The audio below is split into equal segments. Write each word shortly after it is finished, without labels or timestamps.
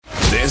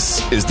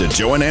This is the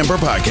Joe and Amber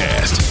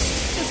Podcast.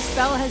 The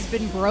spell has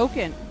been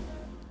broken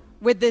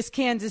with this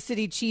Kansas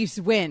City Chiefs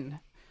win.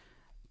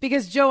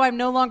 Because, Joe, I'm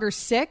no longer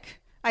sick.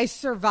 I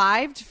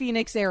survived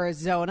Phoenix,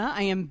 Arizona.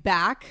 I am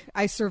back.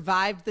 I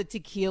survived the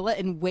tequila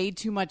and way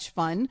too much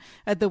fun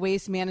at the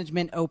Waste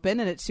Management Open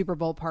and at Super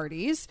Bowl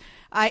parties.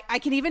 I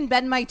can even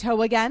bend my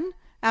toe again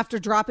after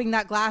dropping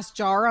that glass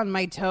jar on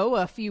my toe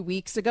a few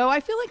weeks ago.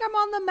 I feel like I'm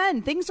on the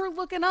mend. Things are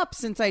looking up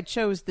since I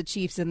chose the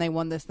Chiefs and they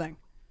won this thing.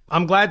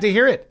 I'm glad to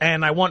hear it,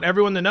 and I want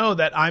everyone to know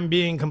that I'm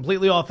being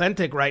completely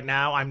authentic right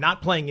now. I'm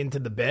not playing into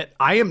the bit.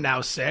 I am now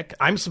sick.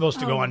 I'm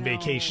supposed to go on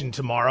vacation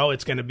tomorrow.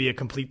 It's going to be a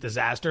complete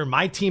disaster.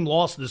 My team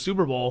lost the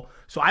Super Bowl,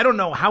 so I don't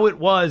know how it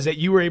was that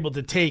you were able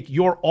to take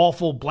your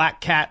awful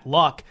black cat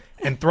luck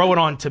and throw it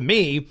on to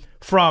me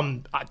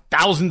from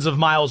thousands of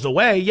miles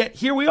away, yet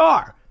here we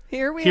are.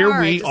 Here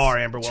we are,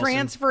 Amber Wilson.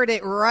 Transferred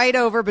it right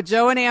over, but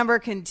Joe and Amber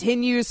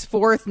continues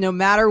fourth no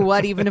matter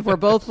what, even if we're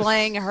both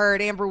playing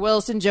hurt. Amber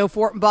Wilson, Joe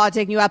Fortenbaugh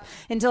taking you up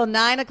until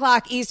 9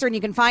 o'clock Eastern. You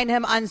can find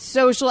him on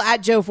social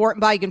at Joe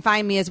Fortenbaugh. You can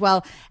find me as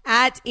well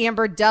at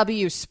Amber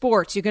W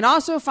Sports. You can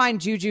also find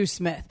Juju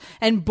Smith,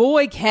 and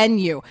boy, can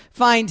you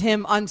find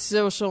him on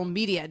social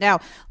media.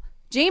 Now,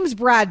 James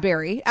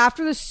Bradberry,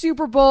 after the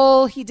Super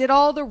Bowl, he did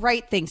all the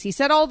right things. He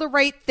said all the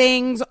right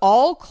things,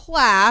 all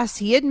class.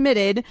 He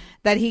admitted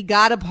that he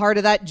got a part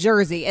of that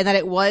jersey and that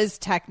it was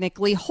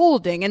technically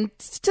holding. And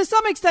to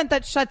some extent,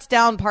 that shuts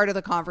down part of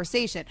the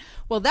conversation.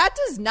 Well, that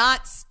does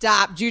not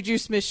stop Juju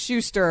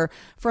Smith-Schuster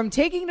from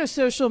taking to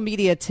social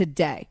media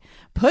today,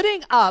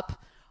 putting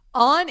up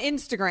on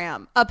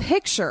Instagram a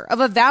picture of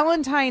a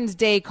Valentine's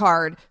Day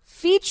card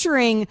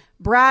featuring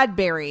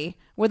Bradberry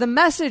with a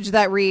message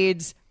that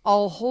reads,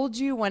 "I'll hold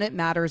you when it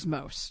matters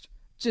most."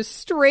 Just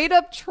straight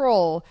up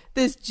troll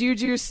this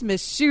Juju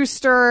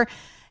Smith-Schuster.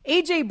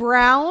 A.J.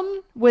 Brown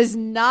was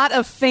not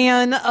a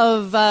fan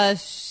of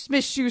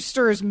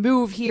Smith-Schuster's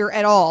move here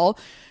at all.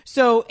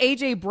 So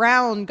A.J.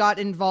 Brown got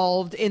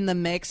involved in the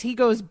mix. He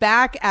goes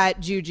back at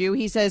Juju.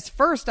 He says,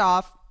 first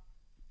off,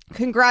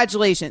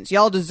 congratulations.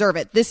 Y'all deserve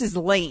it. This is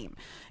lame.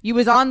 You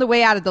was on the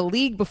way out of the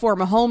league before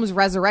Mahomes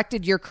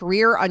resurrected your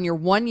career on your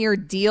one-year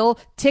deal.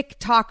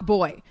 TikTok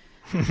boy.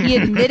 He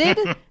admitted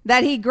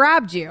that he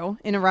grabbed you,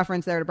 in a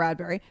reference there to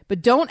Bradberry,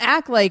 but don't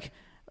act like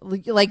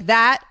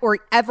that or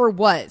ever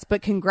was.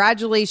 But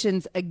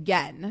congratulations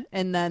again.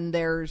 And then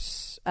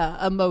there's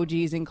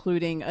emojis,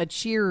 including a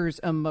cheers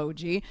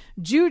emoji.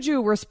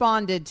 Juju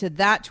responded to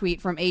that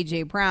tweet from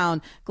A.J.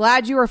 Brown.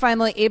 Glad you were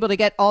finally able to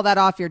get all that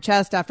off your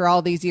chest after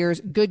all these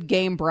years. Good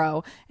game,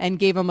 bro. And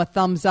gave him a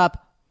thumbs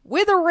up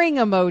with a ring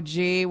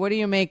emoji. What do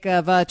you make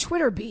of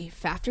Twitter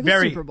beef after the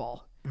Super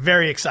Bowl?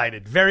 Very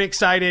excited,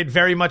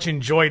 very much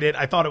enjoyed it.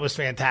 I thought it was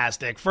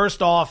fantastic.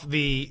 First off,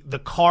 the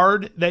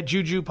card that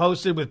Juju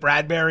posted with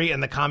Bradberry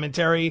and the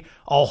commentary,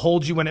 "I'll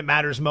hold you when it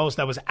matters most,"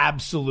 that was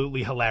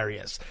absolutely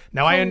hilarious.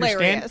 Now, I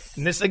understand,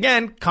 and this,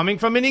 again, coming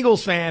from an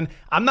Eagles fan,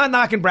 I'm not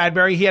knocking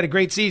Bradberry. He had a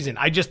great season.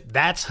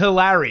 That's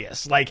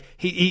hilarious. Like,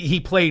 he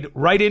played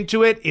right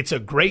into it. It's a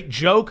great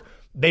joke.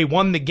 They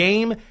won the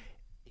game.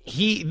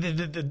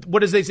 What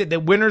does they say? The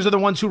winners are the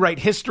ones who write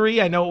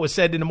history. I know it was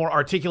said in a more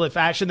articulate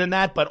fashion than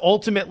that, but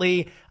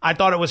ultimately, I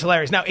thought it was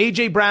hilarious. Now,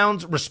 A.J.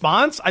 Brown's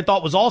response, I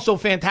thought was also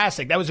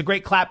fantastic. That was a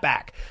great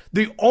clapback.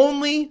 The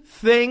only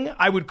thing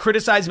I would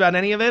criticize about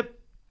any of it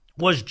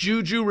was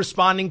Juju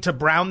responding to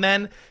Brown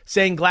then,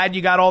 saying, "Glad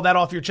you got all that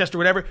off your chest," or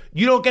whatever.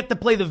 You don't get to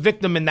play the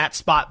victim in that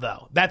spot,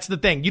 though. That's the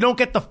thing. You don't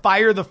get to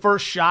fire the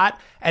first shot,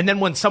 and then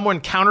when someone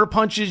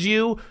counterpunches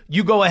you,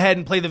 you go ahead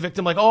and play the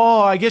victim like,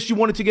 "Oh, I guess you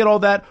wanted to get all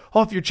that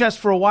off your chest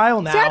for a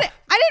while now." See, I didn't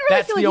really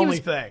That's feel the like only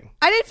thing.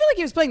 I didn't feel like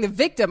he was playing the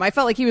victim. I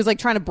felt like he was like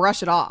trying to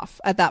brush it off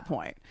at that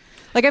point.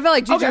 Like, I felt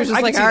like Juju was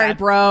just like, "All right,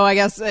 bro, I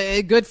guess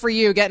good for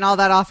you getting all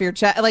that off your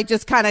chest." Like,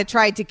 just kind of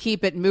tried to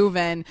keep it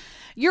moving.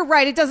 You're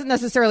right. It doesn't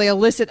necessarily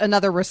elicit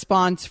another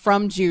response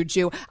from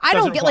Juju. I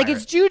don't get, like,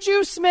 it's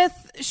Juju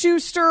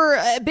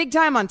Smith-Schuster big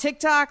time on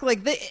TikTok.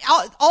 Like,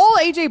 all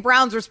A.J.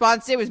 Brown's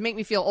response did was make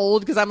me feel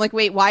old because I'm like,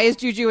 wait, why is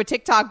Juju a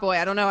TikTok boy?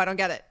 I don't know. I don't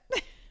get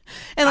it.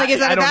 And like, is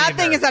that a bad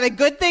thing? Is that a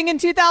good thing in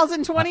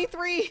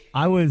 2023?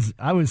 I was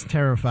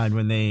terrified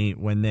when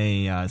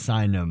they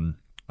signed him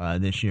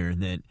this year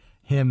that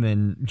him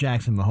and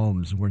Jackson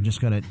Mahomes were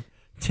just going to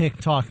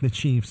TikTok the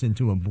Chiefs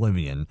into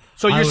oblivion.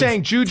 So you're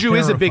saying Juju terrified.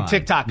 Is a big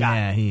TikTok guy?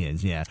 Yeah, he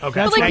is, yeah.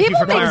 Okay, thank you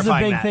for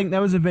clarifying that.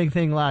 That was a big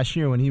thing last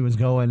year when he was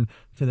going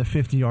to the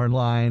 50-yard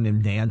line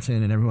and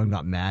dancing and everyone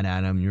got mad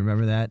at him. You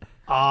remember that?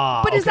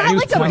 But is that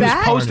like a bad? He was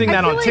posting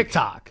that on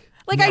TikTok.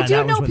 Like, yeah, I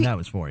do know what that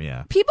was for,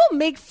 yeah. People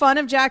make fun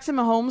of Jackson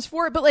Mahomes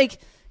for it, but like,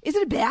 is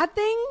it a bad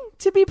thing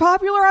to be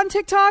popular on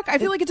TikTok? I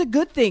feel like it's a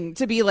good thing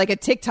to be like a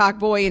TikTok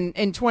boy in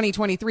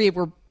 2023 if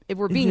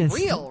we're being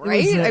real,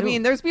 right? I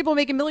mean, there's people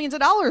making millions of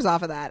dollars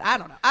off of that. I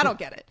don't know. I don't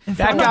get it.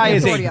 That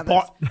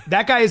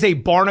guy is a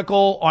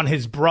barnacle on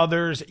his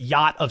brother's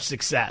yacht of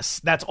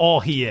success. That's all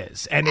he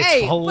is. And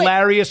it's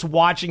hilarious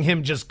watching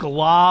him just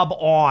glob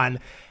on.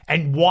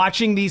 And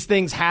watching these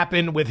things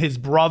happen with his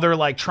brother,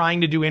 like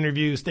trying to do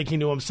interviews, thinking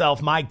to himself,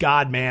 my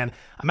God, man,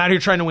 I'm out here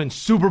trying to win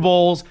Super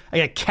Bowls. I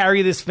got to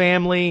carry this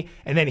family.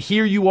 And then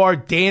here you are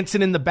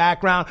dancing in the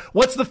background.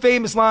 What's the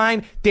famous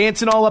line?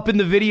 Dancing all up in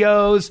the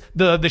videos,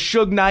 the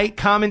Suge Knight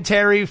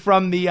commentary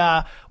from the,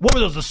 what were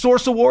those, the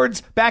Source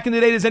Awards back in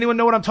the day? Does anyone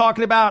know what I'm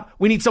talking about?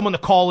 We need someone to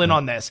call in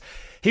on this.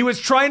 He was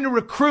trying to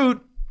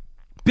recruit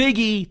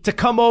Biggie to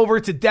come over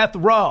to Death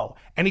Row.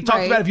 And he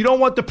talked about if you don't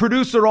want the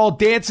producer all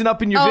dancing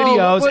up in your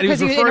videos, and he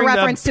was referring in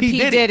reference to P.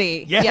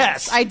 Diddy.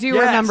 Yes, I do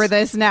remember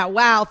this now.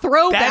 Wow,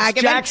 throwback.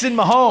 That's Jackson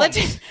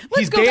Mahomes.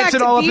 Let's go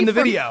dancing back all to up in the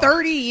from video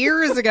 30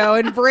 years ago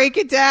and break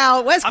it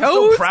down. West Coast.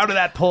 I'm so proud of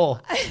that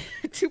pull.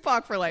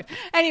 Tupac for life.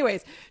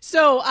 Anyways,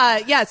 so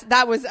yes,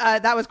 that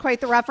was quite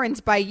the reference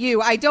by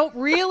you. I don't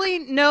really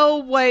know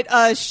what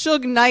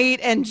Suge Knight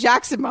and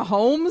Jackson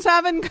Mahomes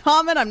have in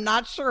common. I'm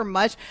not sure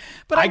much,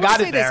 but I got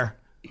it there.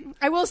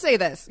 I will say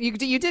this. You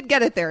did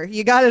get it there.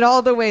 You got it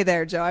all the way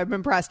there, Joe. I'm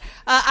impressed.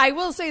 I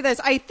will say this.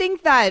 I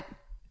think that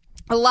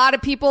a lot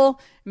of people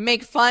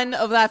make fun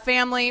of that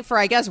family for,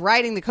 I guess,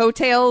 riding the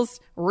coattails.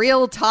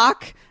 Real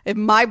talk. If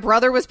my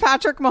brother was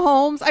Patrick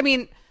Mahomes, I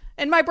mean,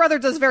 and my brother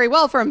does very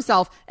well for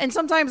himself. And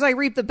sometimes I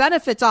reap the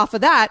benefits off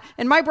of that.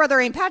 And my brother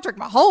ain't Patrick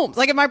Mahomes.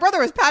 Like, if my brother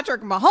was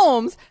Patrick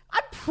Mahomes,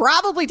 I'd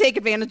probably take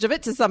advantage of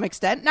it to some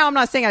extent. Now, I'm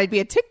not saying I'd be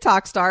a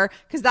TikTok star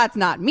because that's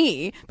not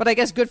me. But I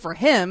guess good for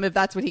him if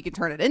that's what he can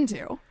turn it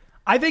into.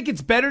 I think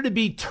it's better to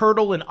be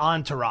Turtle and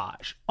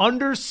Entourage.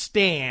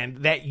 Understand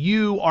that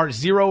you are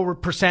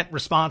 0%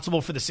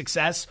 responsible for the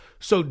success,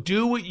 so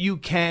do what you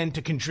can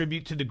to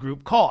contribute to the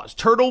group cause.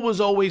 Turtle was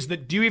always the...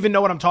 Do you even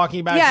know what I'm talking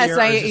about here?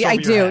 Yes, I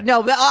do.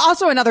 No, but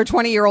also another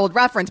 20-year-old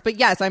reference, but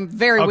yes, I'm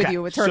very with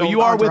you with Turtle. So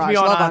you are Entourage. with me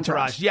on Love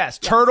Entourage. Yes,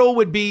 Turtle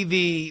would be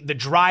the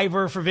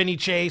driver for Vinny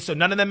Chase, so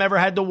none of them ever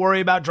had to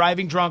worry about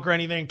driving drunk or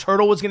anything.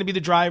 Turtle was going to be the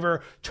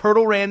driver.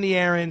 Turtle ran the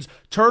errands.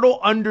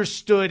 Turtle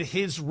understood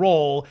his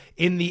role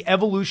in the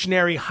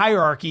evolutionary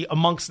hierarchy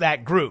amongst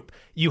that group.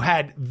 You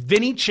had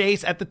Vinny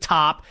Chase at the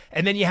top,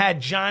 and then you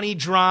had Johnny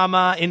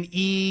Drama and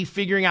E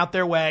figuring out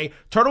their way.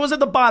 Turtle was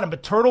at the bottom,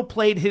 but Turtle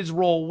played his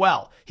role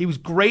well. He was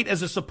great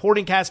as a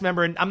supporting cast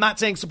member, and I'm not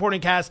saying supporting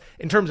cast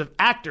in terms of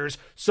actors,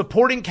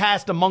 supporting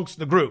cast amongst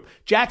the group.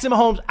 Jackson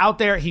Mahomes out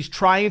there, he's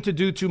trying to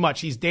do too much.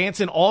 He's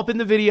dancing all up in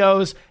the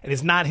videos, and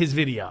it's not his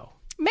video.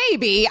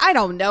 Maybe. I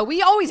don't know.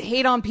 We always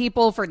hate on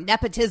people for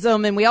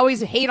nepotism, and we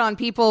always hate on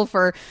people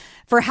for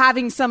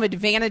having some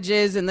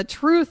advantages. And the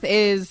truth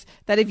is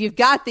that if you've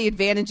got the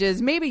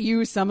advantages, maybe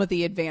use some of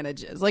the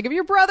advantages. Like if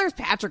your brother's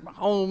Patrick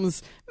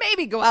Mahomes,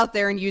 maybe go out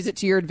there and use it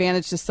to your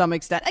advantage to some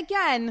extent.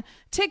 Again,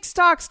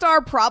 TikTok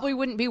star probably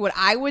wouldn't be what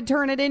I would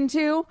turn it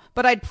into,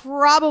 but I'd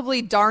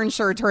probably darn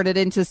sure turn it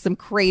into some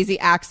crazy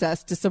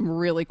access to some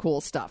really cool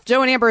stuff.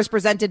 Joe and Amber is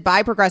presented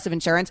by Progressive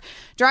Insurance.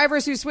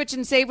 Drivers who switch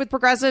and save with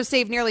Progressive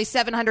save nearly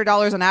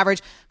 $700 on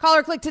average. Call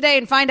or click today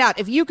and find out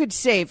if you could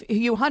save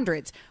you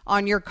hundreds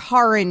on your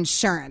car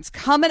insurance.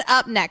 Coming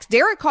up next,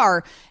 Derek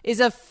Carr is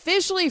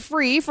officially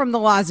free from the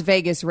Las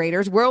Vegas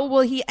Raiders. Where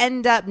will he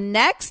end up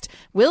next?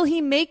 Will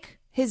he make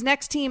his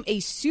next team a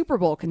Super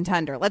Bowl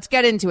contender? Let's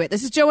get into it.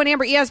 This is Joe and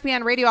Amber,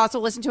 ESPN Radio. Also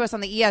listen to us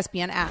on the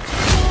ESPN app.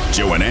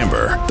 Joe and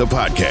Amber, the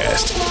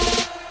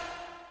podcast.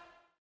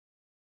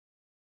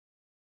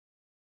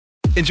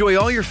 Enjoy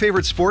all your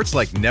favorite sports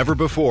like never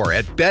before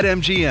at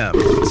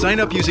BetMGM.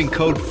 Sign up using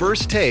code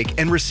FIRSTTAKE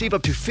and receive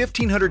up to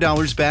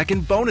 $1,500 back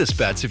in bonus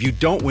bets if you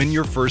don't win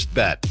your first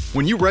bet.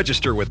 When you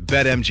register with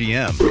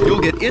BetMGM,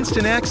 you'll get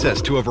instant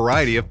access to a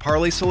variety of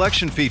parlay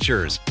selection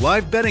features,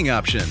 live betting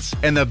options,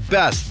 and the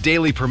best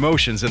daily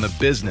promotions in the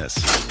business.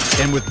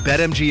 And with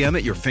BetMGM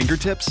at your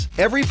fingertips,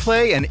 every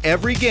play and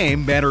every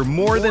game matter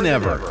more than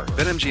ever.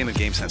 BetMGM and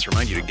GameSense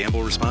remind you to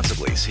gamble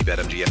responsibly. See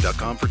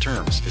BetMGM.com for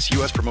terms. This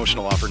U.S.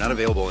 promotional offer not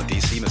available in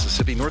D.C.,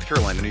 Mississippi, North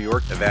Carolina, New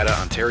York, Nevada,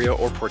 Ontario,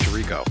 or Puerto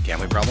Rico.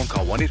 Gambling problem?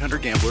 Call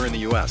 1-800-GAMBLER in the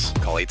U.S.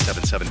 Call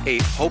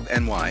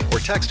 877-8-HOPE-NY or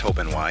text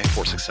HOPE-NY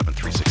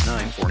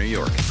 467-369 for New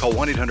York. Call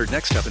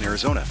 1-800-NEXT-STEP in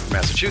Arizona. For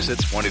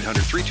Massachusetts,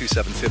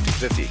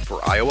 1-800-327-5050.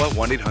 For Iowa,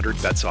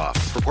 1-800-BETS-OFF.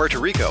 For Puerto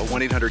Rico,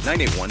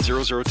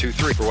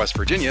 1-800-981-0023. For West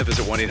Virginia,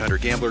 visit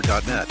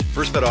 1-800-GAMBLER.net.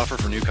 First bet offer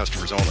for new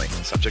customers only.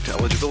 Subject to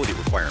eligibility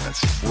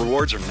requirements.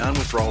 Rewards are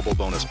non-withdrawable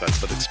bonus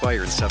bets that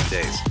expire in 7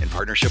 days. In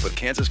partnership with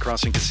Kansas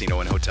Crossing Casino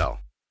and Hotel.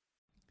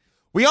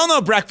 We all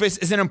know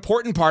breakfast is an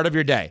important part of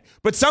your day,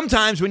 but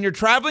sometimes when you're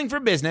traveling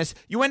for business,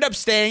 you end up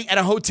staying at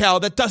a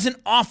hotel that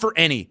doesn't offer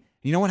any.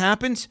 You know what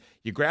happens?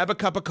 You grab a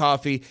cup of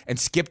coffee and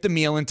skip the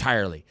meal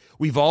entirely.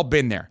 We've all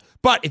been there.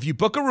 But if you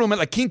book a room at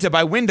La Quinta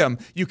by Wyndham,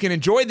 you can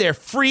enjoy their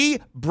free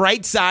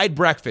Bright Side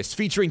breakfast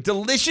featuring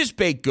delicious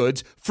baked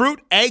goods, fruit,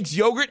 eggs,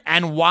 yogurt,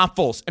 and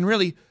waffles. And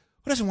really,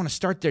 who doesn't want to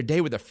start their day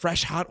with a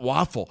fresh, hot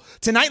waffle?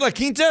 Tonight, La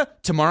Quinta,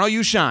 tomorrow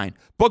you shine.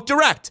 Book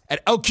direct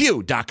at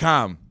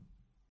lq.com.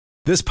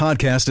 This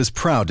podcast is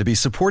proud to be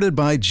supported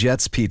by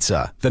Jets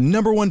Pizza, the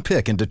 #1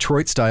 pick in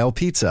Detroit-style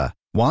pizza.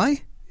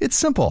 Why? It's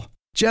simple.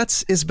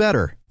 Jets is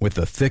better. With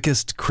the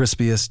thickest,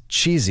 crispiest,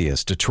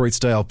 cheesiest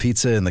Detroit-style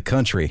pizza in the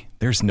country,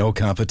 there's no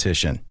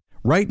competition.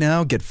 Right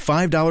now, get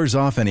 $5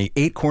 off any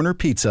 8-corner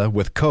pizza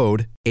with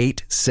code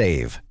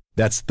 8SAVE.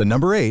 That's the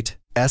number 8,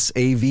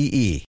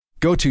 SAVE.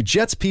 Go to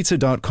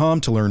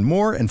jetspizza.com to learn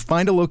more and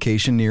find a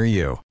location near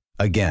you.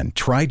 Again,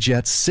 try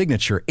Jet's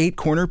signature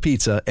 8-corner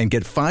pizza and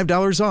get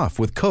 $5 off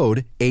with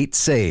code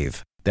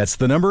 8SAVE. That's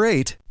the number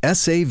 8,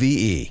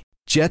 SAVE.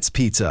 Jet's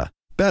Pizza.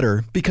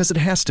 Better because it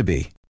has to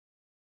be.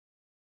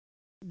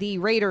 The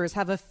Raiders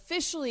have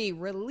officially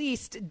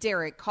released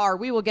Derek Carr.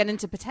 We will get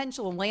into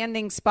potential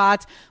landing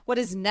spots, what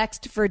is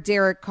next for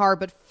Derek Carr.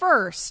 But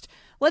first,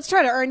 let's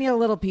try to earn you a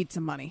little pizza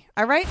money.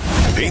 All right?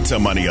 Pizza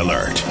money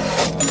alert.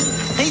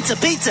 Pizza,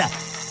 pizza.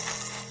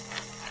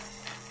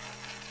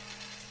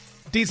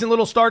 Decent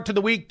little start to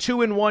the week,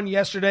 2-1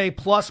 yesterday,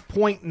 plus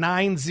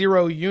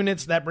 0.90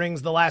 units. That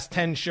brings the last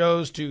 10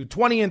 shows to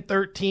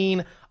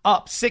 20-13,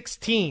 up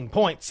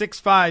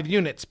 16.65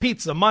 units.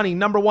 Pizza money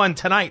number 1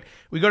 tonight.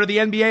 We go to the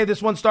NBA.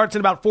 This one starts in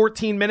about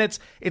 14 minutes.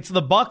 It's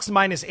the Bucks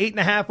minus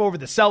 8.5 over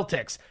the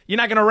Celtics. You're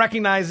not going to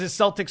recognize this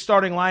Celtics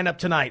starting lineup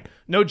tonight.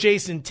 No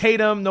Jason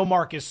Tatum, no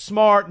Marcus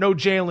Smart, no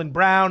Jaylen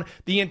Brown.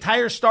 The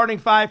entire starting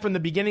 5 from the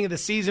beginning of the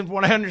season, from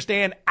what I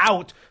understand,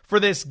 out for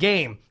this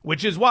game,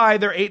 which is why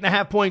they're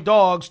 8.5-point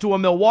dogs to a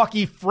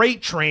Milwaukee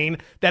freight train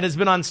that has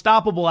been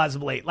unstoppable as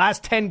of late.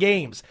 Last 10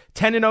 games,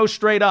 10-0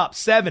 straight up,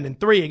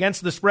 7-3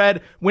 against the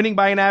spread, winning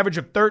by an average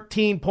of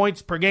 13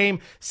 points per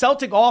game.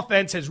 Celtic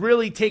offense has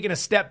really taken a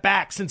step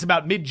back since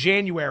about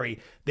mid-January.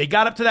 They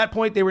got up to that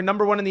point. They were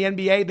number 1 in the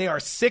NBA. They are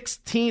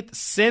 16th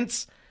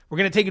since. We're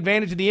going to take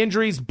advantage of the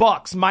injuries.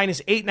 Bucks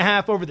minus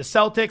 8.5 over the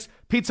Celtics.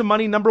 Pizza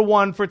money number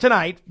 1 for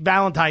tonight,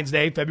 Valentine's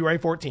Day, February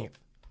 14th.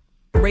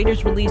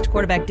 Raiders released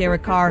quarterback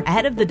Derek Carr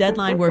ahead of the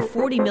deadline where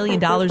 $40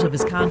 million of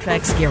his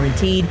contract's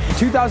guaranteed.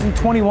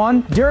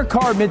 2021, Derek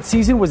Carr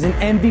midseason was an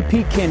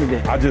MVP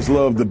candidate. I just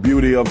love the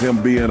beauty of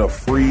him being a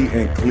free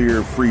and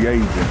clear free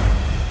agent.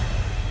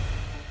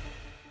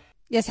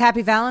 Yes,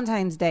 happy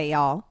Valentine's Day,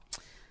 y'all.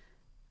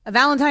 A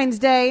Valentine's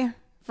Day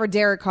for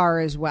Derek Carr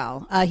as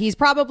well. He's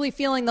probably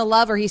feeling the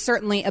love, or he's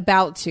certainly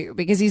about to,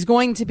 because he's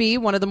going to be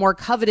one of the more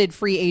coveted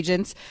free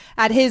agents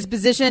at his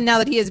position now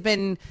that he has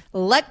been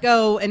let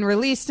go and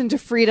released into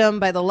freedom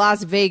by the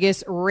Las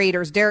Vegas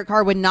Raiders. Derek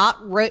Carr would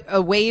not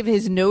waive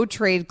his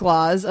no-trade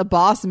clause, a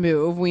boss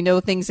move. We know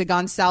things had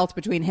gone south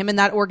between him and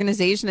that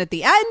organization at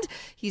the end.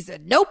 He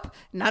said, nope,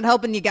 not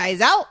helping you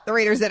guys out. The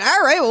Raiders said,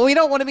 all right, well, we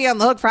don't want to be on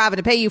the hook for having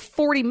to pay you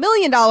 $40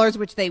 million,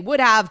 which they would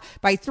have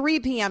by 3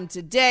 p.m.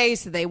 today.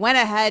 So they went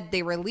ahead,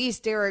 they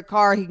released Derek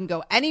Carr. He can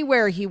go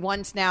anywhere he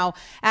wants now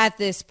at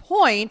this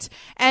point.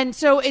 And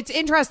so it's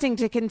interesting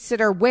to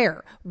consider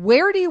where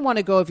do you want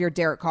to go if you're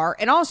Derek Carr?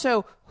 And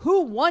also,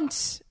 who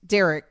wants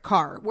Derek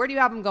Carr? Where do you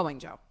have him going,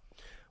 Joe?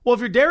 Well, if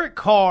you're Derek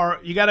Carr,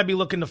 you got to be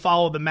looking to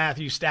follow the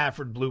Matthew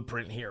Stafford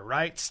blueprint here,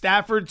 right?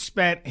 Stafford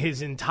spent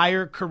his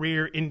entire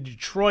career in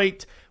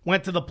Detroit,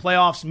 went to the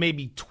playoffs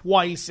maybe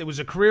twice. It was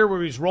a career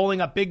where he was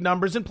rolling up big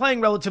numbers and playing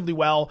relatively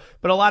well,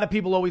 but a lot of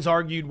people always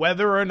argued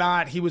whether or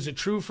not he was a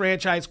true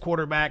franchise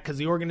quarterback because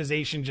the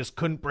organization just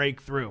couldn't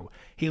break through.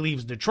 He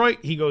leaves Detroit.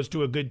 He goes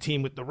to a good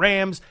team with the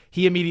Rams.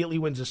 He immediately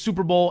wins a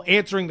Super Bowl,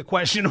 answering the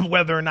question of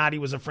whether or not he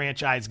was a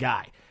franchise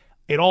guy.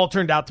 It all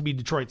turned out to be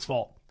Detroit's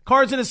fault.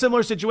 Carr's in a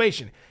similar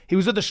situation. He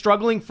was with a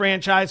struggling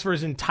franchise for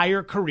his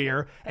entire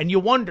career, and you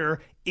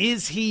wonder,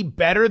 is he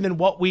better than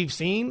what we've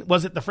seen?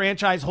 Was it the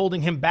franchise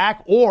holding him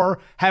back, or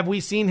have we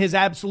seen his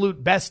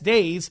absolute best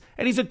days?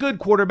 And he's a good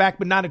quarterback,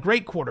 but not a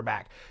great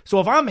quarterback.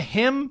 So if I'm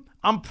him,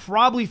 I'm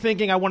probably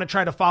thinking I want to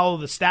try to follow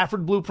the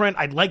Stafford blueprint.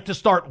 I'd like to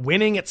start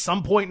winning at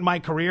some point in my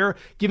career,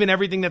 given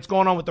everything that's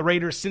going on with the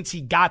Raiders since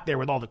he got there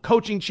with all the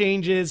coaching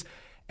changes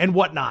and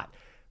whatnot.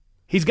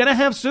 He's going to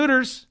have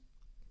suitors.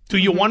 Do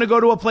you want to go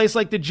to a place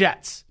like the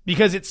Jets?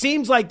 Because it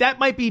seems like that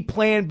might be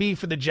plan B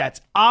for the Jets.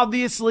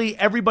 Obviously,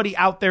 everybody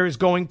out there is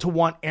going to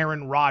want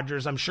Aaron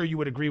Rodgers. I'm sure you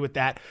would agree with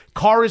that.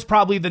 Carr is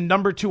probably the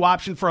number 2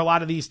 option for a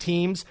lot of these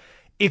teams.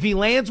 If he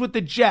lands with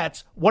the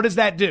Jets, what does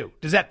that do?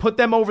 Does that put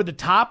them over the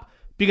top?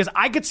 Because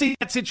I could see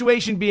that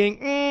situation being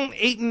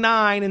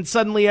 8-9, and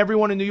suddenly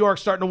everyone in New York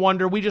starting to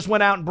wonder, we just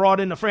went out and brought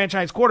in a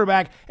franchise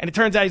quarterback, and it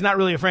turns out he's not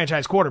really a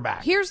franchise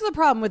quarterback. Here's the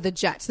problem with the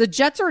Jets. The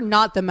Jets are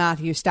not the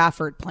Matthew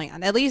Stafford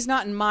plan, at least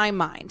not in my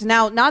mind.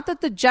 Now, not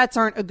that the Jets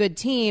aren't a good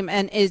team,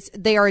 and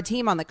they are a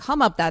team on the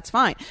come-up, that's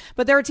fine.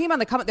 But they're a team on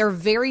the come-up. They're a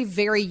very,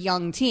 very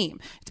young team.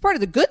 It's part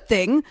of the good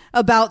thing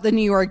about the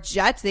New York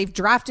Jets. They've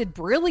drafted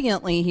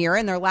brilliantly here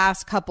in their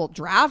last couple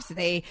drafts.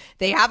 They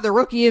have the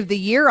Rookie of the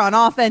Year on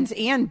offense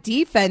and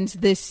defense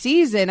this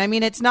season. I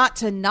mean, it's not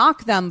to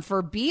knock them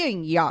for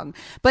being young,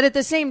 but at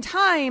the same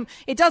time,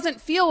 it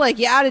doesn't feel like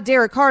you added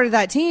Derek Carr to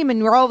that team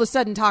and we're all of a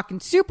sudden talking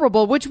Super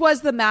Bowl, which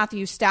was the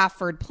Matthew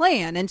Stafford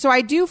plan. And so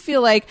I do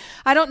feel like,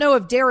 I don't know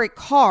if Derek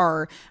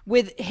Carr,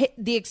 with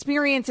the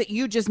experience that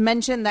you just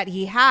mentioned that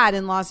he had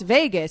in Las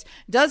Vegas,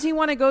 does he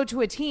want to go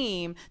to a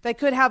team that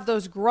could have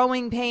those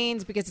growing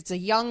pains because it's a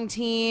young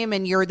team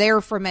and you're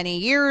there for many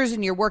years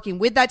and you're working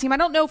with that team. I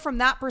don't know from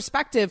that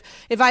perspective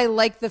if I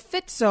like the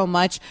fit so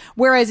much.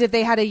 Whereas if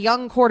they had a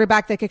young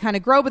quarterback that could kind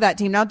of grow with that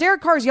team. Now,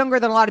 Derek Carr is younger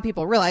than a lot of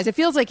people realize. It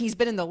feels like he's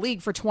been in the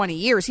league for 20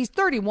 years. He's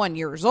 31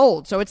 years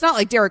old. So it's not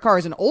like Derek Carr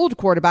is an old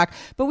quarterback,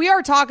 but we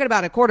are talking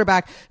about a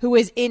quarterback who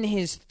is in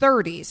his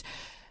 30s.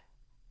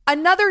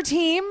 Another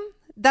team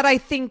that I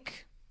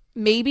think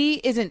maybe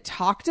isn't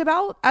talked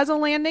about as a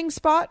landing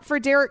spot for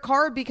Derek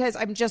Carr, because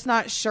I'm just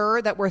not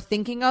sure that we're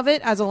thinking of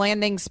it as a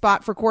landing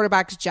spot for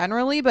quarterbacks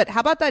generally. But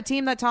how about that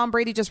team that Tom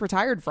Brady just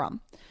retired from?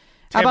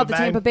 How about the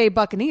Tampa Bay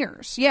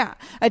Buccaneers? Yeah,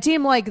 a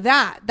team like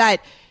that,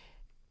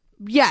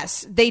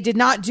 yes, they did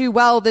not do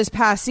well this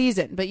past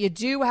season, but you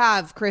do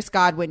have Chris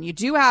Godwin. You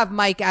do have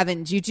Mike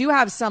Evans. You do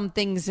have some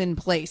things in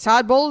place.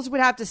 Todd Bowles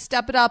would have to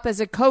step it up as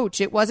a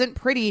coach. It wasn't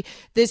pretty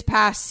this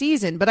past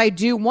season, but I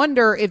do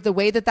wonder if the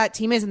way that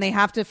team is, and they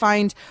have to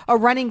find a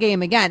running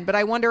game again, but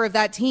I wonder if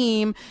that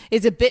team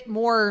is a bit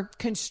more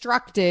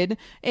constructed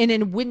in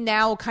a win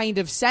now kind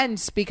of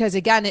sense, because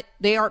again,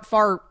 they aren't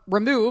far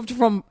removed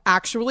from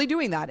actually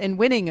doing that and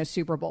winning a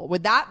Super Bowl.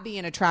 Would that be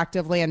an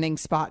attractive landing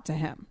spot to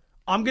him?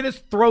 I'm going to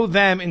throw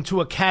them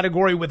into a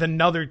category with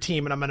another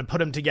team, and I'm going to put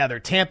them together.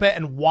 Tampa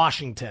and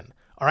Washington.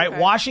 All right,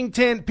 okay.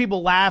 Washington,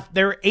 people laugh.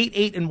 They're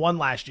 8-8-1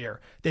 last year.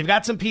 They've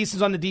got some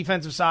pieces on the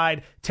defensive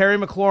side. Terry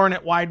McLaurin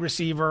at wide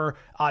receiver.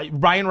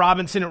 Brian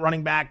Robinson at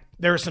running back.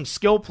 There are some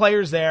skill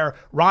players there.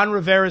 Ron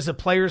Rivera is a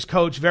player's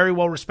coach, very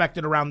well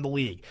respected around the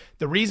league.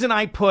 The reason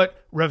I put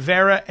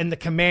Rivera and the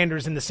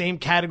Commanders in the same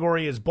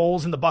category as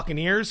Bowles and the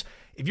Buccaneers,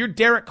 if you're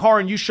Derek Carr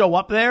and you show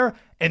up there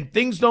and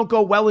things don't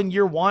go well in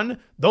year one,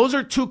 those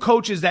are two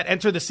coaches that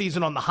enter the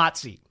season on the hot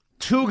seat.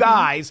 Two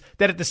guys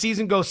that if the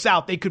season goes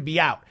south, they could be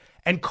out.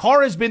 And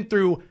Carr has been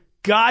through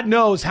God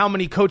knows how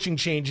many coaching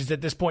changes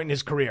at this point in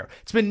his career.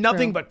 It's been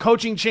nothing but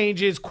coaching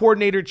changes,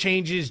 coordinator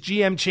changes,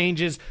 GM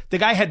changes. The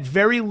guy had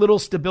very little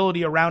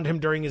stability around him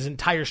during his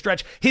entire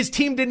stretch. His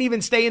team didn't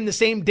even stay in the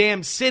same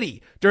damn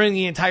city during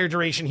the entire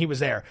duration he was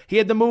there. He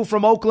had to move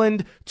from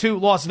Oakland to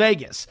Las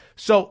Vegas.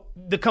 So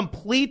the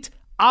complete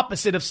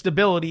opposite of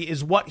stability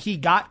is what he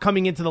got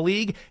coming into the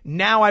league.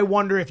 Now I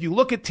wonder, if you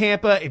look at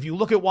Tampa, if you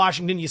look at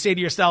Washington, you say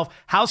to yourself,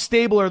 how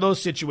stable are those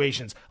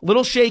situations? A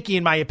little shaky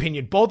in my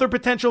opinion. Both are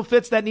potential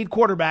fits that need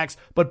quarterbacks,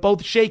 but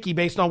both shaky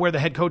based on where the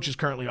head coaches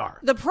currently are.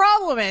 The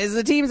problem is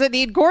the teams that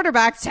need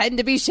quarterbacks tend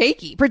to be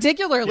shaky,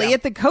 particularly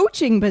at the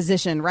coaching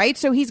position, right?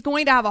 So he's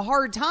going to have a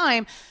hard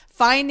time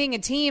finding a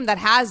team that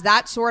has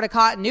that sort of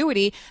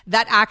continuity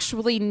that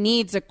actually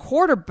needs a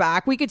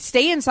quarterback. We could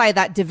stay inside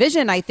that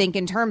division, I think,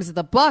 in terms of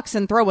the Bucs,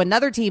 and throw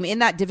another team in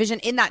that division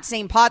in that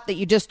same pot that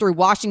you just threw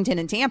Washington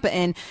and Tampa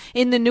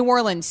in the New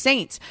Orleans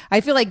Saints.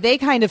 I feel like they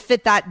kind of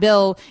fit that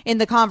bill in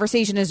the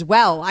conversation as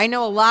well. I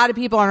know a lot of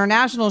people on our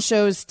national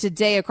shows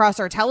today across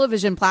our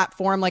television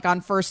platform, like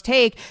on First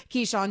Take,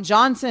 Keyshawn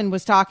Johnson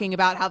was talking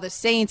about how the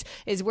Saints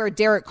is where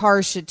Derek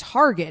Carr should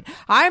target.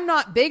 I'm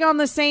not big on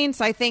the Saints.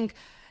 I think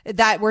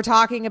that we're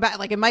talking about,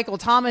 like, in Michael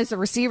Thomas, a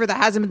receiver that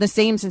hasn't been the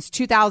same since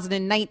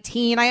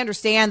 2019. I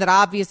understand that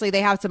obviously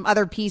they have some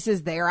other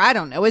pieces there. I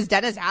don't know. Is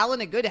Dennis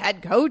Allen a good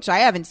head coach? I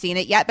haven't seen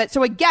it yet. But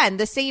so again,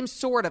 the same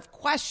sort of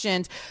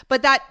questions,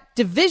 but that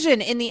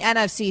division in the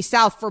NFC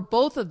South for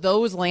both of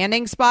those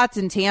landing spots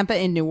in Tampa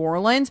and New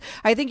Orleans,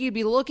 I think you'd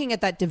be looking at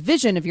that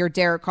division of your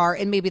Derek Carr,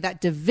 and maybe that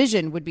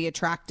division would be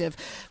attractive.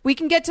 We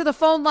can get to the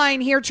phone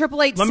line here.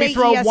 888. Let me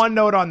throw one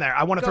note on there.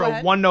 I want to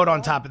throw one note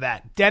on top of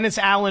that. Dennis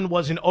Allen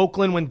was in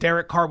Oakland when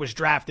Derek Carr was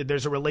drafted.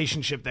 There's a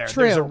relationship there.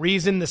 True. There's a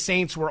reason the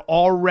Saints were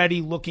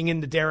already looking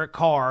into Derek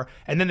Carr,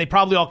 and then they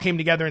probably all came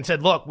together and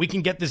said, look, we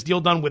can get this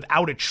deal done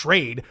without a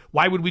trade.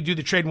 Why would we do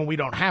the trade when we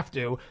don't have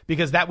to?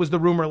 Because that was the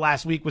rumor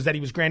last week, was that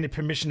he was granted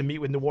permission to meet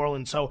with New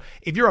Orleans. So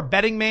if you're a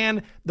betting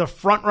man, the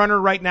front runner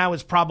right now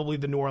is probably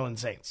the New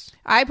Orleans Saints.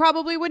 I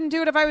probably wouldn't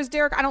do it if I was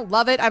Derek. I don't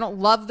love it. I don't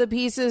love the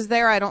pieces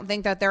there. I don't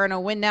think that they're in a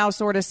win now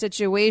sort of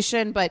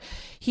situation, but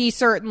he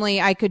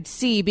certainly, I could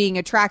see being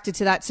attracted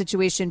to that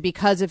situation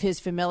because of his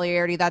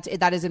familiarity.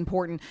 That is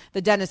important.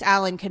 The Dennis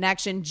Allen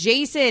connection.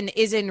 Jason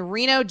is in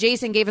Reno.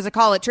 Jason gave us a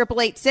call at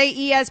 888 say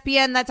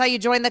ESPN. That's how you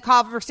join the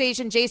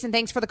conversation. Jason,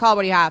 thanks for the call.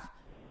 What do you have?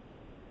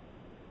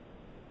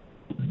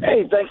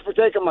 Hey, thanks for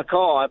taking my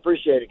call. I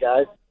appreciate it,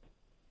 guys.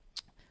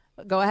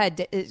 Go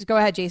ahead. Go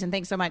ahead, Jason.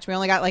 Thanks so much. We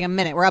only got like a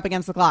minute. We're up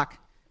against the clock.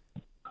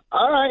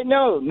 All right.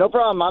 No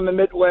problem. I'm a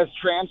Midwest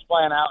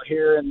transplant out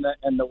here in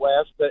the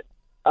West, but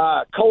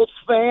Colts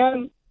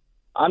fan,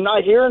 I'm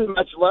not hearing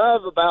much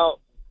love about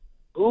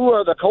who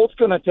are the Colts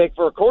going to take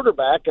for a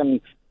quarterback, and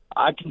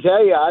I can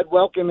tell you I'd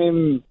welcome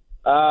in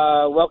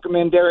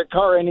Derek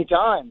Carr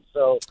anytime.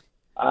 So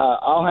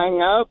I'll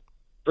hang up.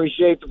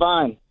 Appreciate the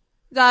vine.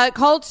 The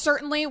Colts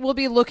certainly will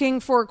be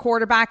looking for a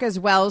quarterback as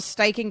well.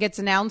 Steichen gets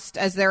announced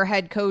as their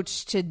head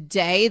coach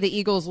today. The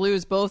Eagles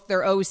lose both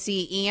their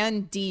OC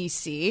and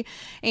DC.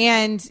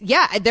 And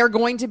yeah, they're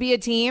going to be a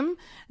team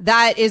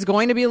that is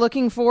going to be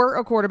looking for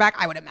a quarterback.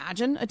 I would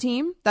imagine a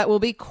team that will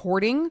be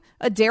courting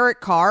a Derek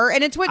Carr.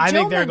 And it's what Joe mentioned. I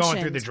think they're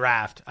going through the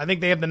draft. I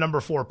think they have the number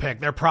 4 pick.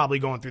 They're probably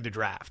going through the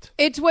draft.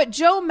 It's what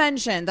Joe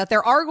mentioned, that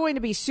there are going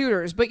to be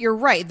suitors, but you're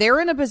right. They're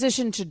in a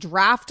position to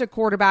draft a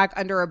quarterback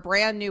under a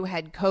brand new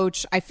head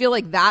coach. I feel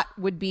like that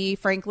would be,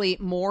 frankly,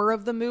 more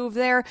of the move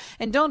there.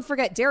 And don't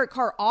forget, Derek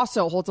Carr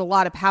also holds a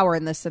lot of power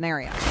in this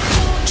scenario.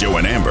 Joe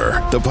and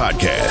Amber, the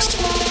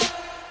podcast.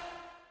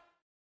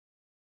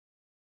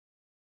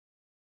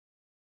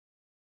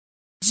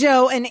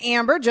 Joe and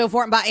Amber, Joe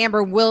Fortenbaugh,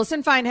 Amber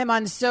Wilson. Find him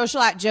on social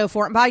at Joe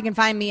Fortenbaugh. You can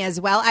find me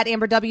as well at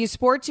Amber W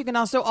Sports. You can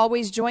also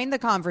always join the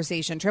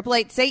conversation.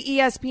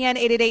 888-SAY-ESPN,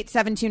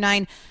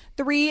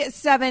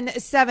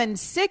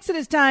 888-729-3776. It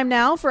is time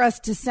now for us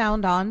to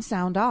sound on,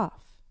 sound off.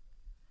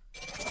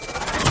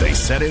 They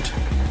said it,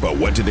 but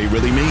what did they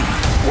really mean?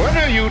 What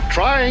are you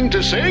trying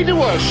to say to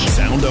us?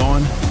 Sound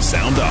on,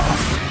 sound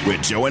off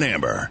with Joe and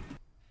Amber.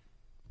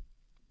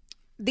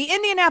 The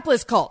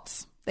Indianapolis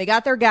Colts. They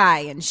got their guy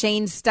in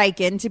Shane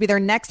Steichen to be their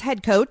next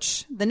head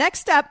coach. The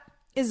next step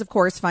is, of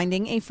course,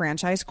 finding a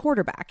franchise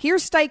quarterback.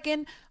 Here's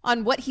Steichen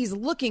on what he's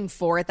looking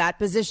for at that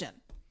position.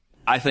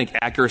 I think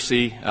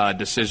accuracy,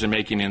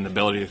 decision-making, and the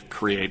ability to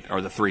create are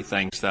the 3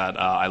 things that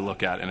I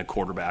look at in a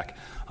quarterback.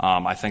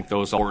 I think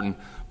those are important,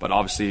 but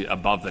obviously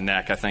above the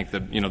neck, I think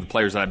the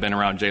players that I've been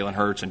around, Jalen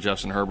Hurts and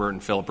Justin Herbert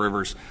and Phillip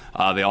Rivers,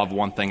 they all have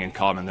one thing in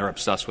common. They're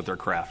obsessed with their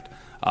craft.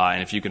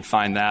 And if you can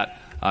find that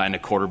in a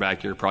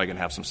quarterback, you're probably going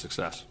to have some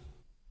success.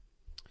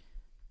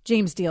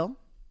 James Deal.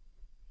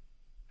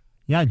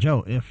 Yeah,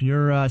 Joe, if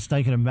you're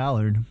Steichen and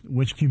Ballard,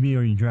 which QB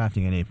are you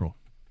drafting in April?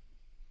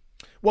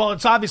 Well,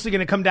 it's obviously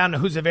going to come down to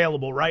who's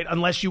available, right?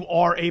 Unless you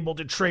are able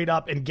to trade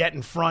up and get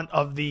in front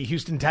of the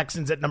Houston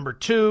Texans at number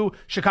 2.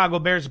 Chicago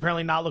Bears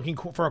apparently not looking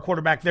for a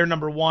quarterback. They're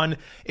number 1.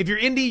 If you're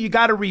Indy, you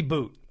got to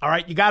reboot, all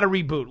right? You got to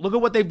reboot. Look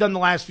at what they've done the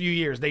last few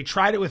years. They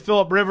tried it with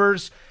Phillip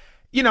Rivers.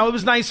 It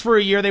was nice for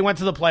a year. They went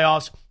to the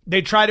playoffs.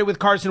 They tried it with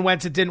Carson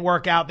Wentz. It didn't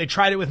work out. They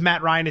tried it with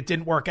Matt Ryan. It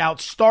didn't work out.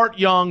 Start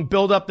young,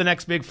 build up the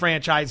next big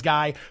franchise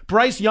guy.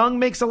 Bryce Young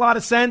makes a lot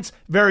of sense.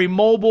 Very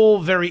mobile,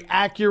 very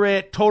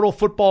accurate, total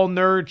football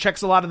nerd,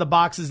 checks a lot of the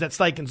boxes that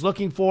Steichen's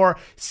looking for.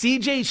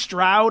 CJ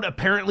Stroud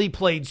apparently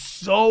played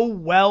so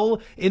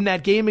well in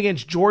that game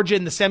against Georgia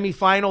in the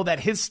semifinal that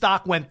his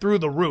stock went through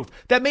the roof.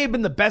 That may have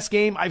been the best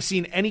game I've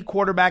seen any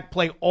quarterback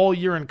play all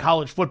year in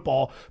college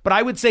football, but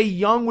I would say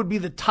Young would be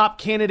the top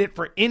candidate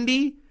for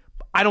Indy.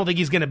 I don't think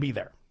he's going to be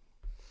there.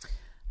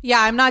 Yeah,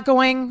 I'm not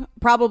going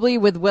probably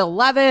with Will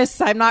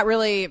Levis. I'm not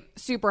really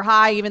super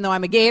high, even though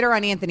I'm a Gator,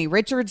 on Anthony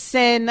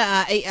Richardson.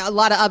 A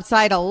lot of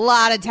upside, a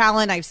lot of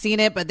talent. I've seen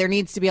it, but there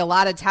needs to be a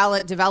lot of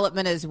talent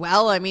development as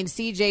well. I mean,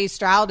 CJ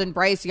Stroud and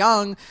Bryce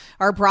Young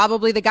are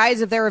probably the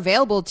guys if they're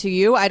available to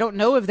you. I don't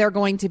know if they're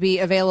going to be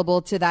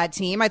available to that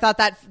team. I thought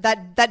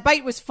that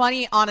bite was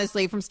funny,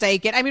 honestly, from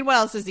Steichen. I mean, what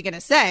else is he going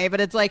to say?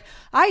 But it's like,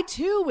 I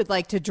too would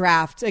like to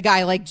draft a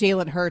guy like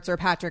Jalen Hurts or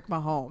Patrick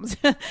Mahomes.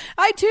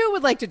 I too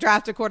would like to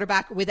draft a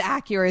quarterback with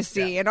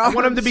accuracy and arm I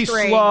want him to be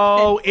strength.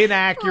 Slow,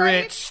 inaccurate,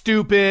 Right?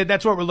 Stupid.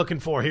 That's what we're looking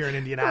for here in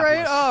Indianapolis.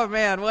 Right? Oh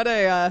man, what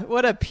a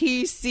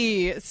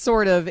PC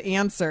sort of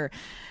answer.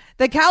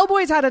 The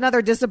Cowboys had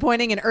another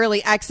disappointing and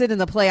early exit in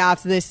the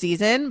playoffs this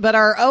season, but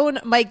our own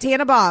Mike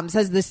Tannenbaum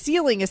says the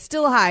ceiling is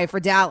still high for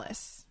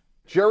Dallas.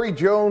 Jerry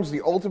Jones,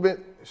 the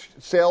ultimate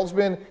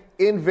salesman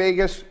in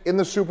Vegas in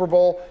the Super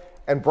Bowl,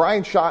 and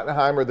Brian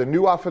Schottenheimer, the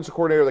new offensive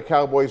coordinator of the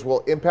Cowboys,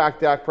 will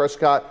impact Dak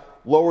Prescott,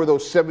 lower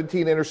those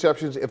 17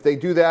 interceptions. If they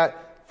do that,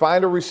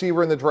 find a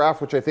receiver in the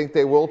draft, which I think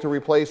they will, to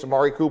replace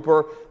Amari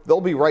Cooper. They'll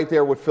be right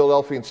there with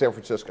Philadelphia and San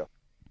Francisco.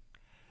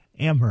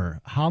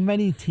 Amber, how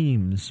many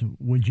teams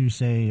would you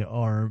say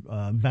are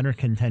better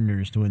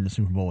contenders to win the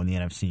Super Bowl in the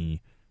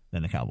NFC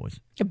than the Cowboys?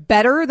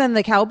 Better than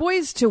the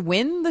Cowboys to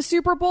win the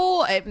Super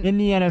Bowl? In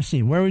the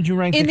NFC, where would you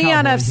rank in the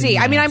Cowboys? NFC?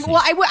 I mean,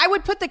 I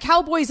would put the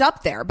Cowboys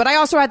up there, but I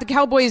also had the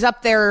Cowboys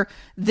up there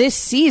this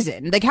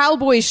season. The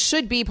Cowboys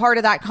should be part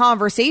of that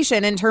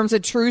conversation in terms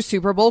of true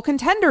Super Bowl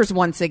contenders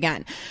once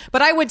again.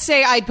 But I would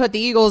say I'd put the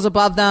Eagles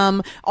above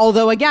them,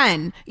 although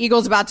again,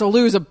 Eagles about to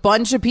lose a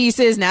bunch of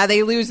pieces. Now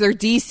they lose their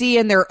DC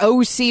and their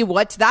OC.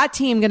 What's that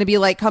team going to be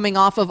like coming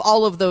off of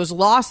all of those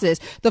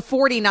losses? The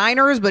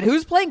 49ers, but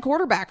who's playing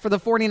quarterback for the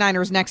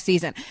 49ers next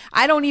season?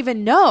 I don't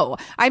even know.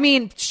 I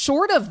mean,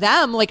 short of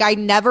them, like I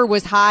never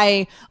was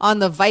high on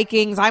the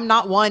Vikings. I'm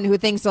not one who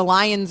thinks the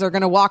Lions are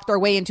going to walk their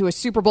way into a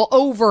Super Bowl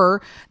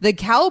over the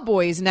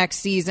Cowboys next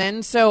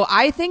season. So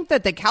I think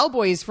that the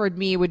Cowboys for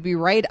me would be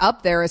right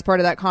up there as part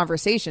of that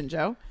conversation,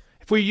 Joe.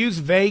 If we use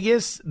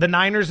Vegas, the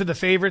Niners are the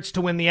favorites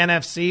to win the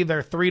NFC.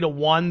 They're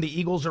 3-1. The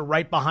Eagles are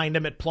right behind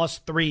them at plus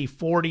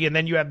 340. And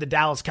then you have the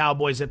Dallas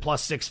Cowboys at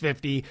plus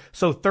 650.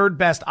 So third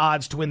best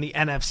odds to win the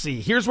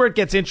NFC. Here's where it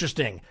gets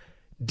interesting.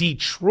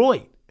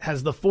 Detroit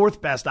has the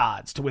 4th best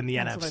odds to win the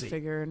That's NFC. what I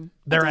figured.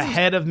 They're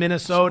ahead of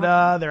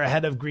Minnesota. They're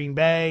ahead of Green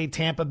Bay,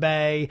 Tampa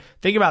Bay.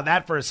 Think about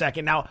that for a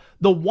second. Now,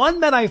 the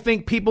one that I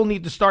think people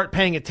need to start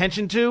paying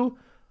attention to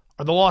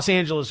are the Los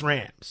Angeles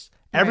Rams.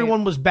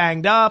 Everyone was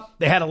banged up.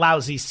 They had a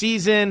lousy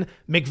season.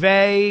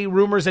 McVay,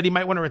 rumors that he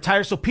might want to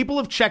retire. So people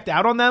have checked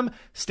out on them.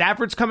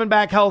 Stafford's coming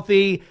back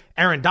healthy.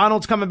 Aaron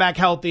Donald's coming back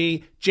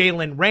healthy.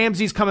 Jalen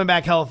Ramsey's coming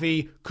back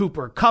healthy.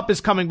 Cooper Kupp is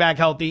coming back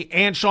healthy.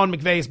 And Sean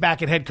McVay is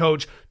back at head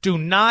coach. Do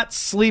not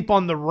sleep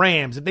on the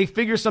Rams. If they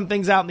figure some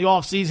things out in the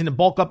offseason and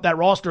bulk up that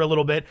roster a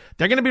little bit,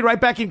 they're going to be right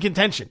back in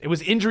contention. It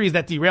was injuries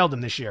that derailed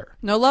them this year.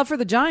 No love for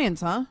the Giants,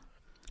 huh?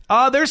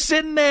 They're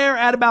sitting there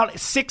at about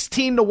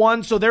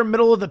 16-1, so they're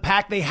middle of the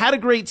pack. They had a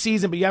great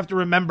season, but you have to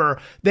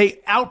remember they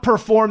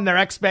outperformed their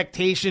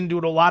expectation due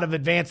to a lot of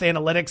advanced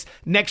analytics.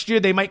 Next year,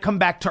 they might come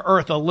back to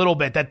earth a little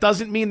bit. That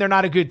doesn't mean they're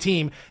not a good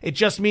team. It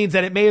just means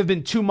that it may have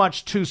been too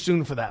much too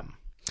soon for them.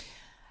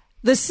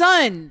 The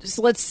Suns,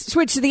 let's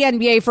switch to the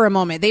NBA for a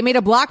moment. They made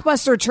a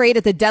blockbuster trade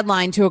at the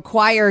deadline to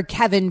acquire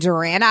Kevin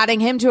Durant, adding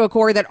him to a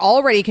core that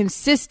already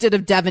consisted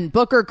of Devin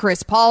Booker,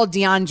 Chris Paul,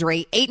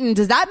 DeAndre Ayton.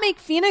 Does that make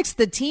Phoenix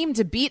the team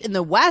to beat in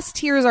the West?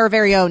 Here's our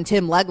very own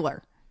Tim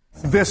Legler.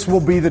 This will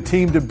be the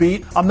team to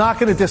beat. I'm not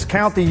going to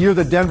discount the year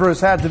that Denver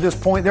has had to this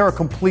point. They're a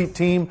complete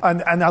team,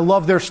 and I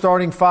love their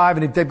starting 5,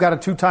 and they've got a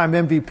 2-time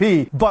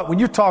MVP. But when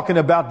you're talking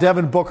about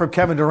Devin Booker,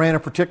 Kevin Durant,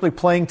 and particularly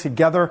playing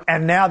together,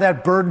 and now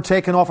that burden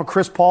taken off of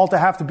Chris Paul to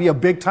have to be a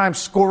big-time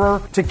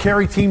scorer to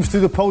carry teams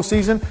through the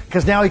postseason,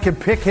 because now he can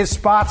pick his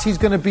spots. He's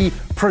going to be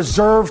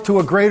preserved to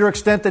a greater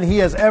extent than he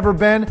has ever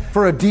been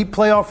for a deep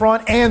playoff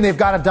run, and they've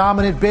got a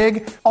dominant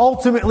big.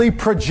 Ultimately,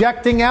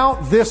 projecting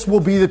out, this will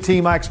be the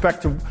team I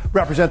expect to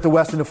represent the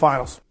West in the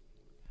finals.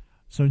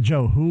 So,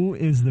 Joe, who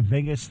is the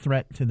biggest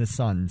threat to the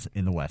Suns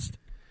in the West?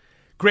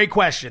 Great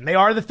question. They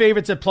are the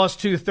favorites at plus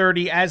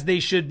 230, as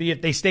they should be.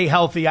 If they stay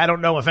healthy, I don't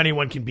know if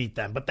anyone can beat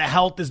them. But the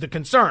health is the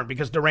concern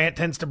because Durant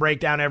tends to break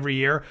down every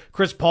year.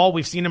 Chris Paul,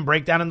 we've seen him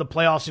break down in the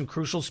playoffs in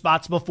crucial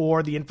spots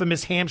before. The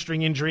infamous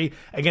hamstring injury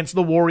against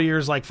the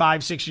Warriors like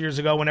 5-6 years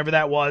ago, whenever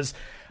that was.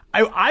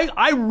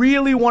 I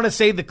really want to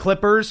say the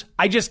Clippers.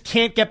 I just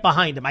can't get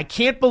behind them. I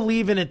can't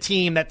believe in a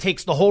team that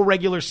takes the whole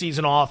regular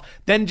season off,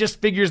 then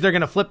just figures they're going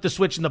to flip the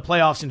switch in the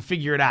playoffs and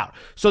figure it out.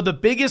 So the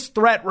biggest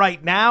threat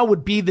right now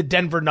would be the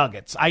Denver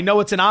Nuggets. I know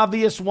it's an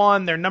obvious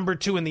one. They're number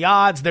 2 in the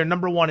odds. They're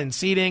number 1 in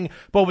seeding.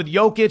 But with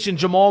Jokic and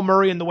Jamal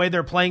Murray and the way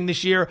they're playing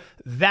this year,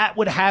 that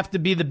would have to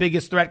be the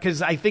biggest threat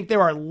because I think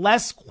there are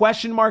less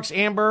question marks,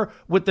 Amber,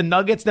 with the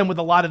Nuggets than with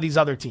a lot of these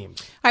other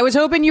teams. I was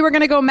hoping you were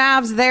going to go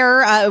Mavs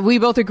there. We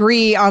both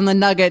agree on the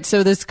Nuggets,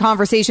 so this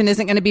conversation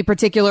isn't going to be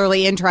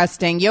particularly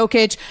interesting.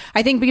 Jokic,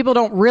 I think people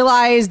don't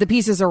realize the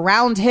pieces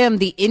around him,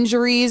 the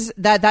injuries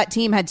that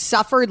team had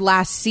suffered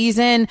last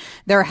season.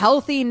 They're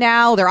healthy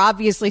now. They're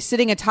obviously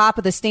sitting atop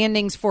of the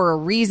standings for a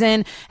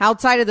reason.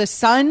 Outside of the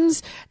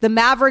Suns, the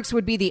Mavericks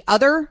would be the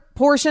other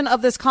portion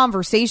of this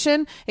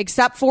conversation,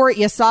 except for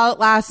you saw it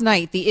last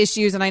night, the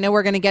issues, and I know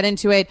we're going to get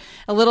into it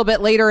a little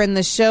bit later in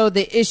the show,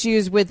 the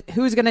issues with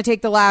who's going to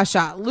take the last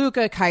shot.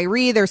 Luka,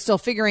 Kyrie, they're still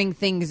figuring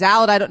things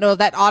out. I don't know if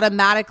that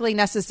automatically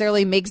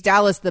necessarily makes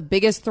Dallas the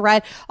biggest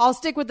threat. I'll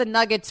stick with the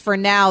Nuggets for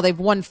now. They've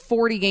won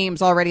 40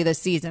 games already this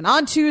season.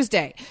 On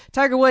Tuesday,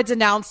 Tiger Woods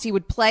announced he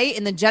would play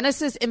in the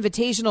Genesis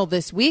Invitational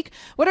this week.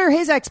 What are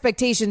his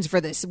expectations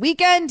for this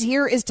weekend?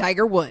 Here is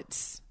Tiger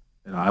Woods.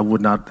 I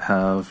would not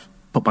have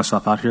put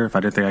myself out here if I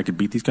didn't think I could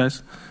beat these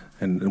guys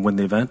and win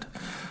the event.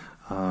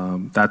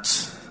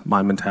 That's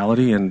my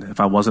mentality, and if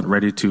I wasn't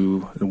ready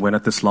to win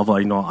at this level,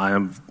 I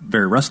am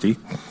very rusty.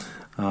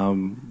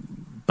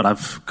 But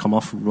I've come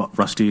off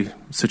rusty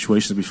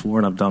situations before,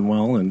 and I've done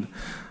well, and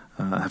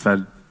I've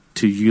had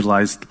to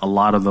utilize a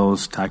lot of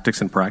those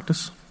tactics in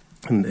practice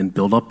and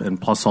build up, and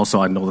plus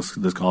also I know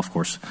this golf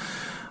course.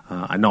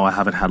 I know I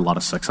haven't had a lot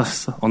of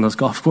success on this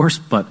golf course,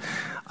 but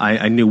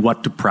I knew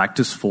what to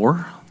practice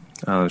for.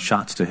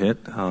 Shots to hit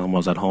I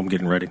was at home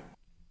getting ready.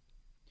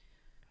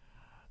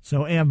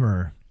 So,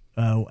 Amber,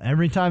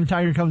 every time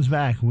Tiger comes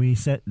back, we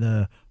set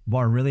the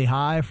bar really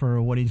high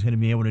for what he's going to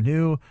be able to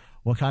do.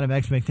 What kind of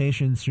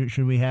expectations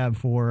should we have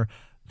for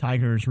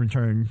Tiger's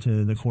return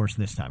to the course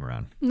this time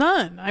around?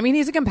 None. I mean,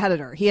 he's a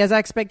competitor. He has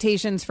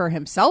expectations for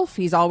himself.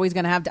 He's always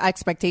going to have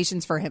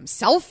expectations for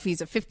himself. He's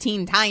a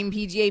 15-time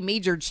PGA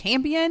Major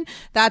champion.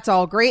 That's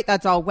all great.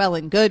 That's all well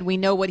and good. We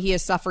know what he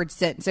has suffered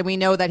since, and we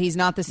know that he's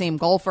not the same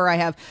golfer. I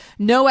have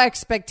no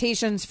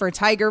expectations for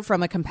Tiger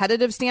from a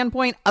competitive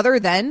standpoint other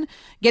than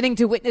getting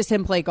to witness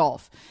him play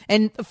golf.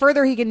 And the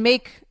further he can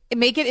make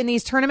it in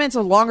these tournaments,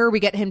 the longer we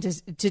get him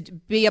to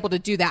be able to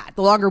do that,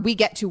 the longer we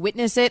get to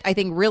witness it. I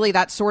think really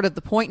that's sort of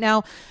the point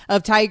now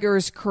of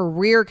Tiger's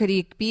career. Could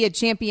he be a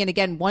champion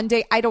again one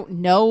day? I don't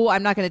know.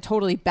 I'm not going to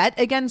totally bet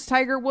against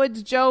Tiger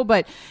Woods, Joe,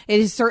 but it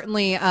has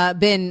certainly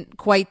been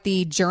quite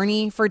the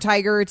journey for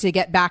Tiger to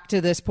get back to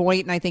this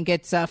point. And I think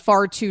it's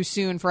far too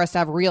soon for us to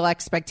have real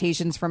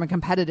expectations from a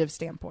competitive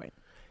standpoint.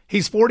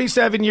 He's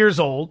 47 years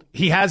old.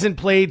 He hasn't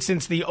played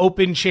since the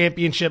Open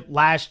Championship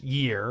last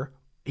year.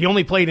 He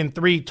only played in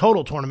 3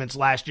 total tournaments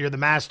last year, the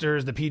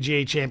Masters, the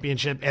PGA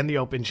Championship, and the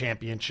Open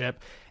Championship.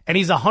 And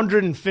he's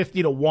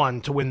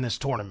 150-1 to win this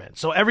tournament.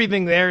 So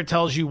everything there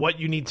tells you what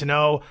you need to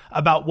know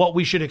about what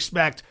we should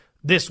expect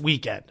this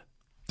weekend.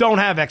 Don't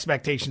have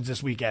expectations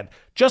this weekend.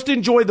 Just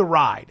enjoy the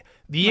ride.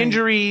 The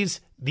injuries,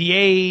 the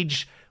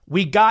age.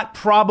 We got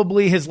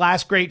probably his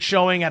last great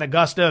showing at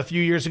Augusta a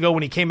few years ago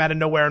when he came out of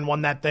nowhere and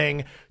won that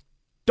thing.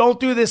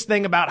 Don't do this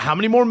thing about how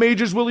many more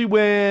majors will he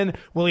win?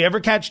 Will he ever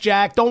catch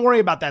Jack? Don't worry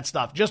about that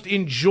stuff. Just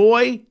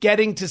enjoy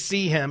getting to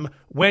see him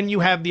when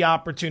you have the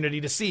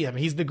opportunity to see him.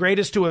 He's the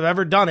greatest to have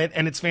ever done it,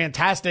 and it's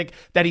fantastic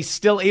that he's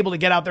still able to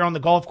get out there on the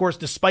golf course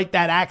despite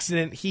that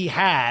accident he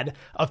had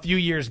a few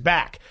years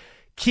back.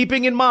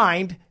 Keeping in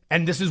mind,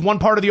 and this is one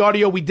part of the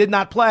audio we did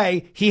not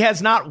play, he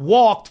has not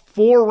walked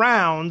 4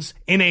 rounds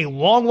in a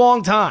long,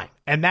 long time.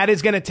 And that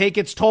is going to take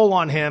its toll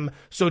on him.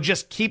 So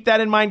just keep that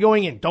in mind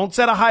going in. Don't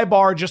set a high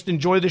bar. Just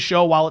enjoy the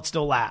show while it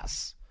still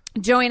lasts.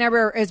 Joey and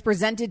Amber is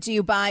presented to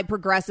you by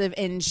Progressive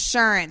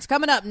Insurance.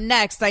 Coming up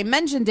next, I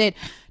mentioned it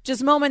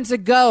just moments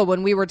ago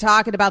when we were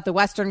talking about the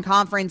Western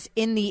Conference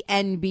in the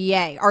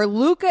NBA. Are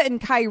Luka and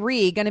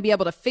Kyrie going to be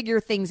able to figure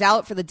things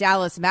out for the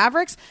Dallas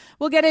Mavericks?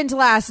 We'll get into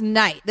last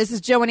night. This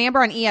is Joe and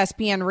Amber on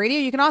ESPN Radio.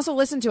 You can also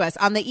listen to us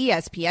on the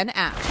ESPN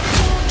app.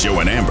 Joe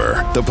and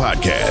Amber, the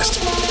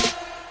podcast.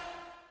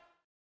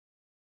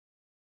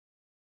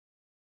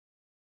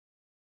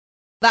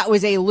 That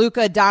was a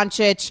Luka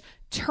Doncic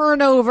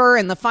turnover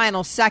in the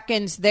final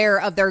seconds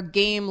there of their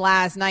game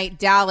last night.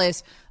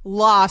 Dallas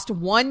lost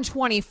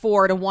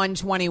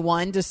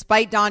 124-121,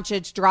 despite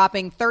Doncic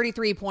dropping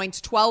 33 points,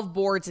 12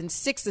 boards, and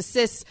 6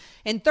 assists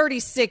in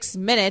 36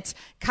 minutes.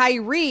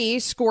 Kyrie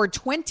scored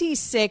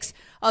 26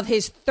 of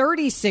his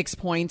 36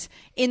 points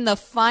in the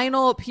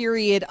final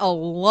period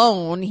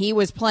alone. He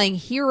was playing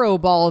hero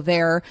ball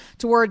there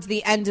towards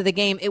the end of the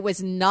game. It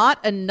was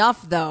not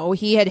enough, though.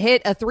 He had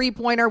hit a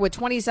three-pointer with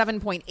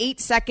 27.8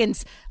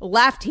 seconds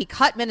left. He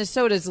cut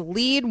Minnesota's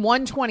lead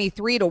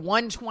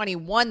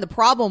 123-121. The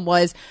problem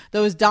was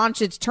those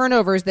Doncic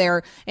turnovers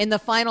there in the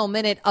final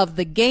minute of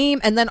the game,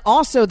 and then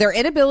also their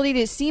inability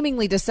to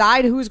seemingly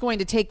decide who's going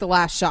to take the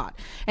last shot.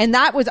 And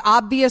that was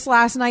obvious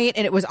last night,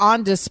 and it was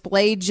on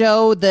display,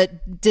 Joe, the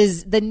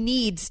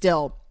need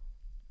still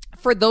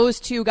for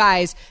those two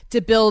guys to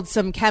build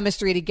some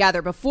chemistry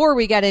together. Before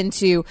we get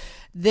into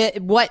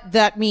what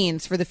that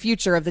means for the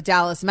future of the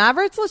Dallas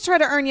Mavericks, let's try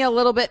to earn you a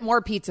little bit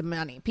more pizza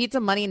money. Pizza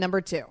money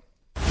number 2.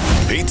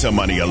 Pizza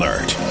money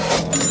alert.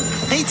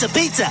 Pizza,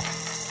 pizza.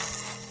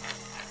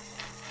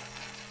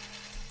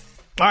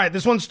 All right,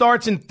 this one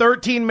starts in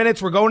 13 minutes.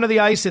 We're going to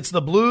the ice. It's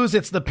the Blues.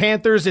 It's the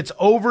Panthers. It's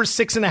over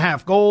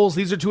 6.5 goals.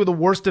 These are two of the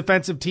worst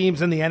defensive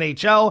teams in the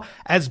NHL,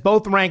 as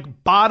both rank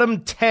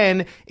bottom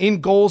 10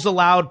 in goals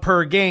allowed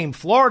per game.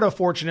 Florida,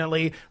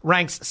 fortunately,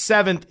 ranks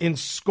 7th in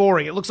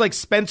scoring. It looks like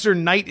Spencer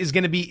Knight is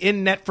going to be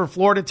in net for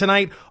Florida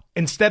tonight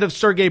instead of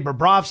Sergei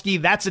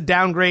Bobrovsky. That's a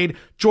downgrade.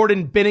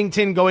 Jordan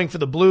Binnington going for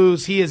the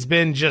Blues. He has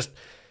been just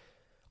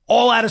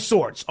all out of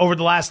sorts over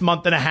the last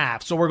month and a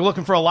half. So we're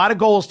looking for a lot of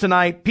goals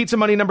tonight. Pizza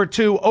money number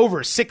 2,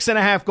 over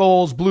 6.5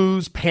 goals,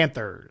 Blues,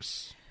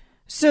 Panthers.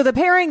 So the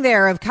pairing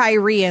there of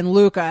Kyrie and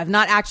Luka have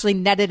not actually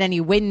netted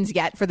any wins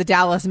yet for the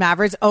Dallas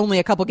Mavericks. Only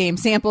a couple game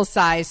sample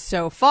size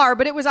so far,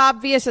 but it was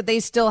obvious that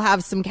they still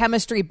have some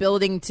chemistry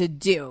building to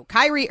do.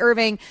 Kyrie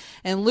Irving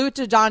and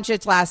Luka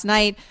Doncic last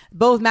night,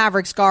 both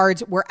Mavericks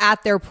guards, were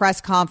at their press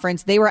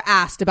conference. They were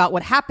asked about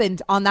what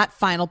happened on that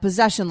final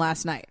possession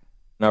last night.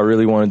 I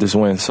really wanted this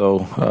win,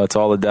 so to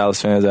all the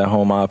Dallas fans at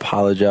home, I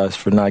apologize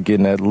for not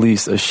getting at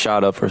least a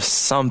shot up or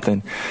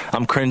something.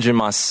 I'm cringing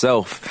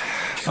myself,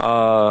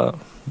 but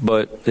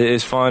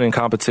it's fun and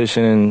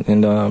competition,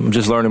 and I'm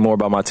just learning more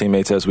about my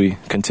teammates as we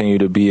continue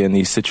to be in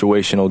these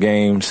situational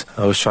games.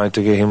 I was trying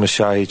to get him a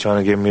shot, he trying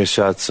to get me a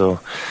shot, so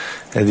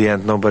at the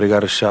end, nobody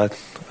got a shot,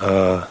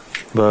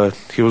 but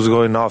he was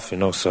going off,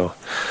 so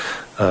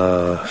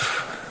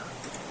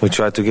we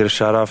tried to get a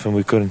shot off, and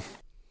we couldn't.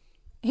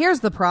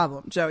 Here's the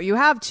problem, Joe. You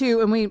have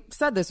two, and we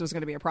said this was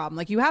going to be a problem.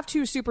 Like, you have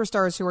two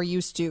superstars who are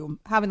used to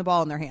having the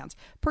ball in their hands,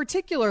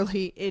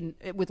 particularly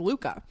with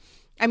Luka.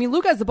 I mean,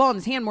 Luka has the ball in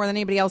his hand more than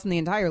anybody else in the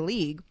entire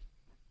league.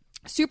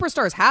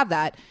 Superstars have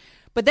that.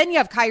 But then you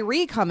have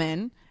Kyrie come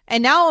in,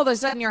 and now all of a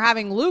sudden you're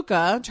having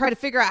Luka try to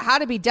figure out how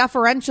to be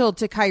deferential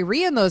to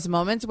Kyrie in those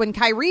moments when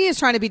Kyrie is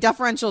trying to be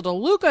deferential to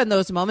Luka in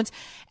those moments.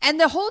 And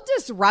the whole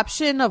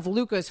disruption of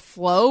Luka's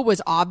flow was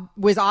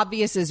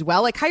obvious as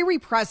well. Like, Kyrie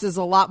presses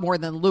a lot more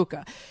than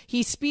Luka.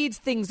 He speeds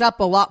things up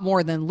a lot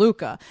more than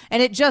Luka.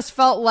 And it just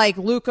felt like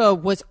Luka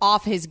was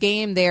off his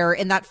game there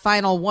in that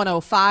final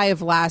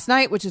 105 last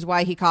night, which is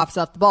why he coughs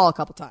up the ball a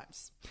couple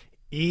times.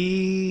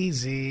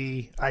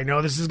 Easy. I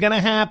know this is going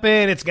to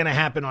happen. It's going to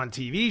happen on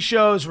TV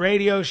shows,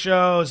 radio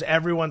shows.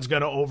 Everyone's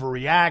going to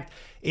overreact.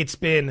 It's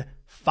been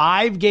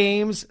 5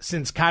 games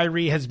since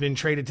Kyrie has been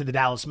traded to the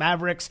Dallas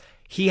Mavericks.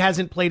 He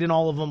hasn't played in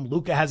all of them.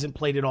 Luka hasn't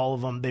played in all of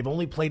them. They've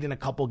only played in a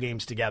couple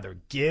games together.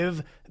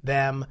 Give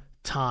them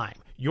time.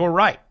 You're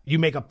right. You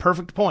make a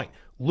perfect point.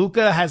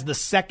 Luka has the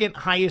second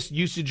highest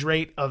usage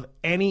rate of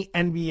any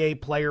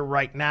NBA player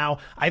right now.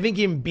 I think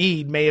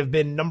Embiid may have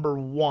been number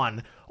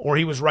 1, or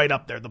he was right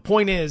up there. The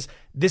point is,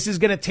 this is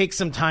going to take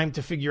some time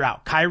to figure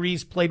out.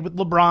 Kyrie's played with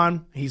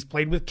LeBron. He's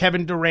played with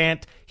Kevin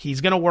Durant.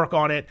 He's going to work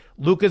on it.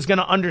 Luka's going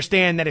to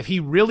understand that if he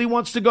really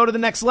wants to go to the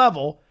next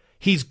level,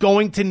 he's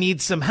going to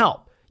need some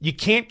help. You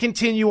can't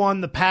continue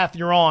on the path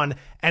you're on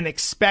and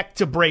expect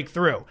to break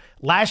through.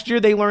 Last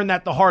year, they learned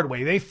that the hard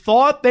way. They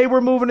thought they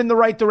were moving in the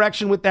right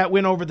direction with that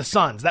win over the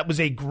Suns. That was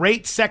a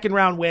great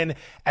second-round win,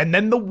 and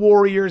then the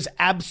Warriors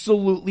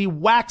absolutely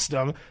waxed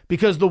them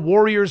because the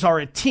Warriors are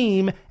a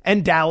team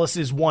and Dallas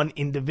is one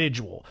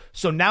individual.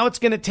 So now it's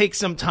going to take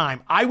some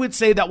time. I would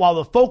say that while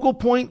the focal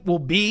point will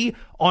be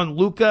on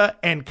Luka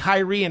and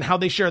Kyrie and how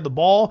they share the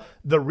ball,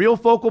 the real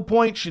focal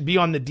point should be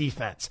on the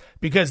defense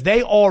because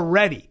they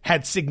already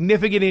had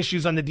significant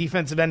issues on the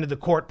defensive end of the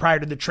court prior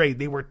to the trade.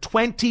 They were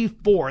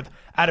 24th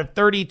out of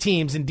 30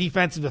 teams in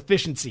defensive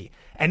efficiency.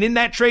 And in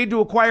that trade to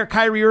acquire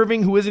Kyrie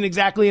Irving, who isn't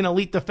exactly an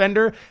elite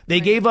defender, they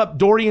gave up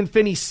Dorian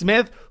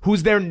Finney-Smith,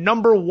 who's their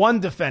number 1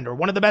 defender,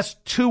 one of the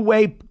best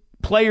two-way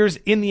players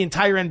in the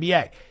entire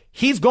NBA.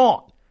 He's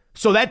gone.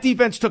 So that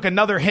defense took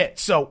another hit.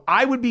 So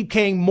I would be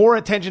paying more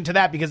attention to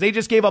that because they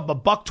just gave up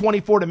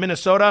 $124 to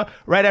Minnesota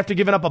right after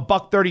giving up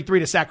 $133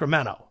 to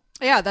Sacramento.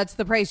 Yeah, that's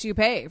the price you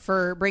pay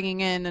for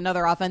bringing in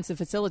another offensive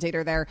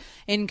facilitator there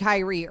in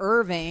Kyrie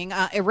Irving,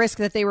 a risk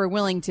that they were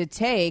willing to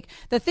take.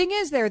 The thing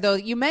is there, though,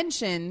 you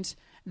mentioned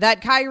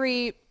that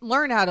Kyrie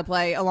learned how to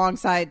play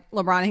alongside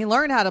LeBron. He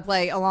learned how to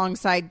play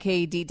alongside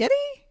KD. Did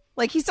he?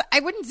 I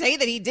wouldn't say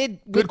that he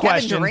did with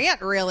Kevin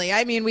Durant, really.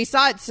 I mean, we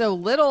saw it so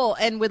little.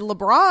 And with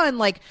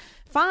LeBron,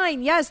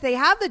 fine, yes, they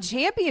have the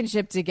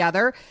championship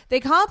together. They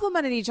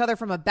complimented each other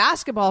from a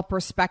basketball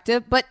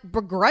perspective, but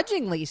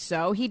begrudgingly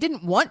so. He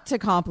didn't want to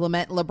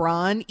compliment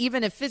LeBron,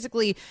 even if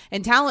physically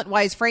and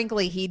talent-wise,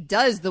 frankly, he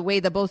does the way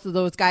that both of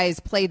those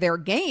guys play their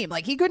game.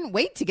 He couldn't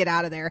wait to get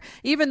out of there,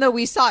 even though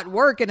we saw it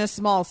work in a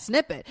small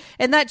snippet.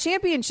 And that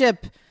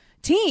championship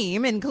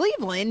team in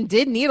Cleveland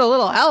did need a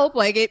little help.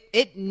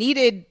 It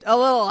needed a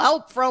little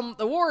help from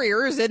the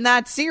Warriors in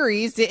that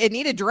series. It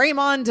needed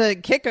Draymond to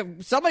kick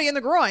somebody in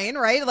the groin,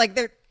 right?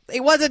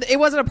 It wasn't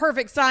a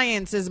perfect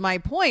science is my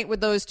point with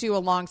those two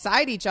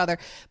alongside each other,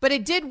 but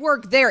it did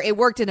work there. It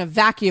worked in a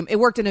vacuum. It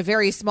worked in a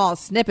very small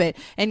snippet,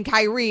 and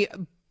Kyrie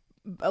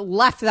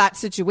left that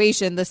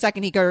situation the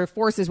second he could,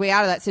 force his way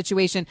out of that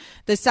situation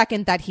the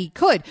second that he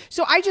could.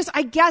 So I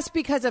guess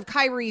because of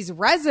Kyrie's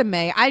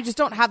resume, I just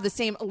don't have the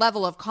same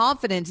level of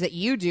confidence that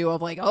you do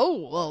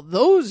of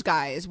those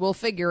guys will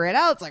figure it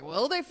out. It's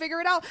will they figure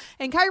it out?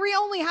 And Kyrie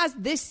only has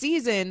this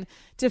season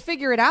to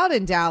figure it out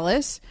in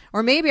Dallas.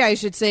 Or maybe I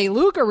should say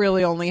Luka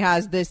really only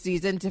has this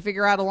season to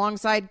figure out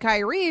alongside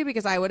Kyrie,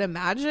 because I would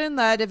imagine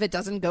that if it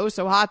doesn't go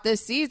so hot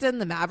this season,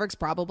 the Mavericks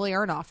probably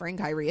aren't offering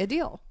Kyrie a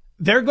deal.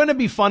 They're going to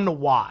be fun to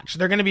watch.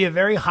 They're going to be a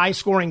very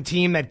high-scoring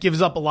team that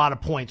gives up a lot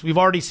of points. We've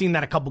already seen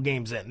that a couple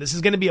games in. This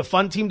is going to be a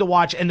fun team to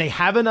watch, and they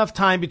have enough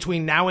time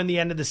between now and the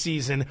end of the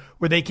season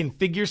where they can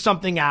figure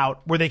something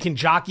out, where they can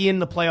jockey in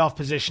the playoff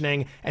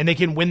positioning, and they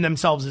can win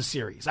themselves a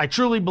series. I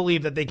truly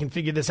believe that they can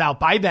figure this out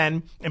by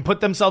then and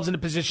put themselves in a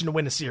position to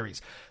win a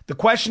series. The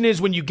question is,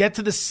 when you get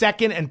to the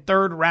second and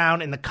third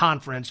round in the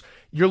conference,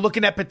 you're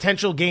looking at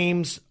potential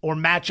games or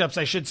matchups,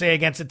 I should say,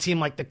 against a team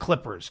like the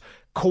Clippers.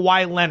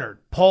 Kawhi Leonard,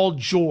 Paul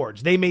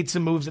George, they made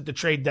some moves at the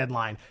trade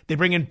deadline. They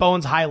bring in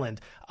Bones Highland.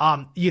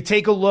 You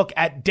take a look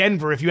at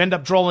Denver. If you end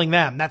up trolling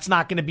them, that's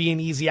not going to be an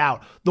easy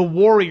out. The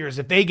Warriors,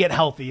 if they get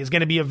healthy, is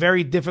going to be a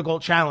very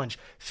difficult challenge.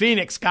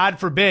 Phoenix, God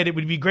forbid, it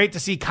would be great to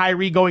see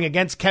Kyrie going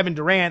against Kevin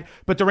Durant,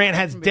 but Durant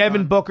has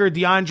Devin Booker,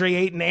 DeAndre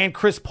Ayton, and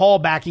Chris Paul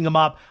backing him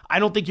up. I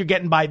don't think you're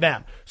getting by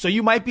them. So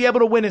you might be able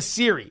to win a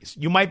series.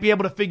 You might be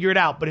able to figure it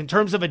out. But in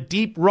terms of a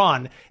deep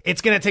run, it's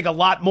going to take a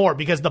lot more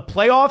because the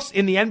playoffs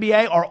in the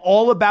NBA are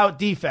all about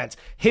defense.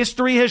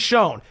 History has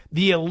shown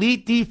the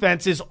elite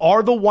defenses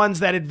are the ones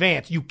that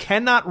advance. You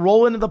cannot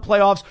roll into the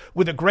playoffs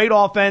with a great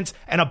offense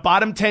and a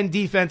bottom 10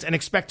 defense and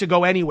expect to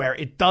go anywhere.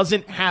 It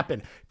doesn't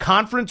happen.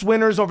 Conference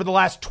winners over the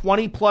last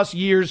 20 plus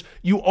years,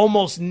 you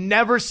almost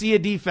never see a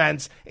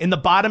defense in the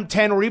bottom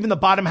 10 or even the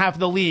bottom half of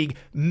the league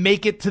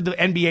make it to the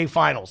NBA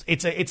finals.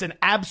 It's an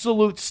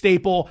absolute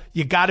staple.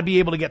 You got to be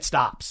able to get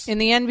stops. And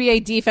the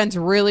NBA defense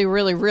really,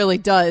 really, really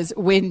does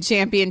win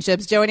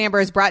championships. Joe and Amber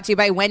is brought to you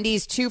by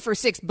Wendy's. 2 for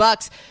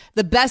 $6.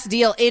 The best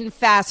deal in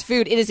fast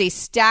food. It is a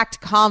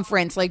stacked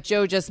conference, like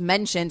Joe just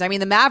mentioned. I mean,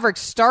 the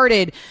Mavericks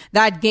started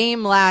that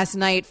game last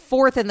night,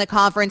 4th in the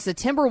conference. The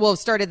Timberwolves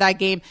started that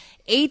game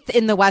 8th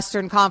in the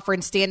Western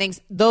Conference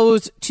standings.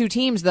 Those two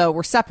teams, though,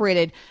 were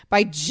separated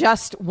by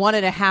just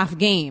 1.5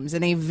 games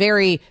in a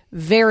very,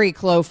 very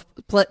close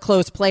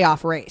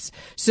playoff race.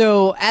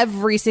 So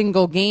every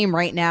single game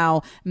right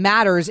now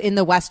matters in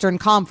the Western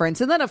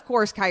Conference. And then, of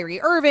course,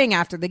 Kyrie Irving,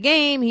 after the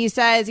game, he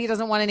says he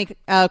doesn't want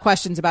any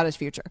questions about his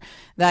future.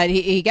 That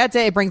he gets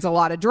it. It brings a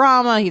lot of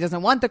drama. He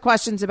doesn't want the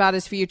questions about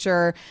his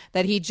future,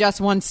 that he just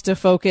wants to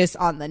focus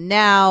on the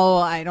now.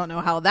 I don't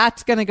know how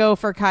that's going to go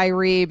for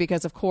Kyrie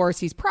because, of course,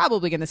 he's probably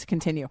probably going to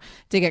continue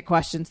to get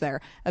questions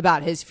there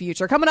about his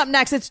future. Coming up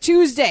next, it's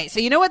Tuesday, so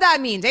you know what that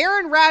means.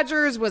 Aaron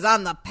Rodgers was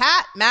on the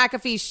Pat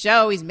McAfee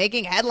show. He's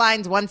making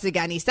headlines once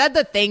again. He said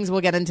the things. We'll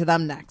get into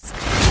them next.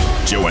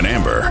 Joe and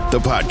Amber, the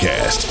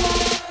podcast.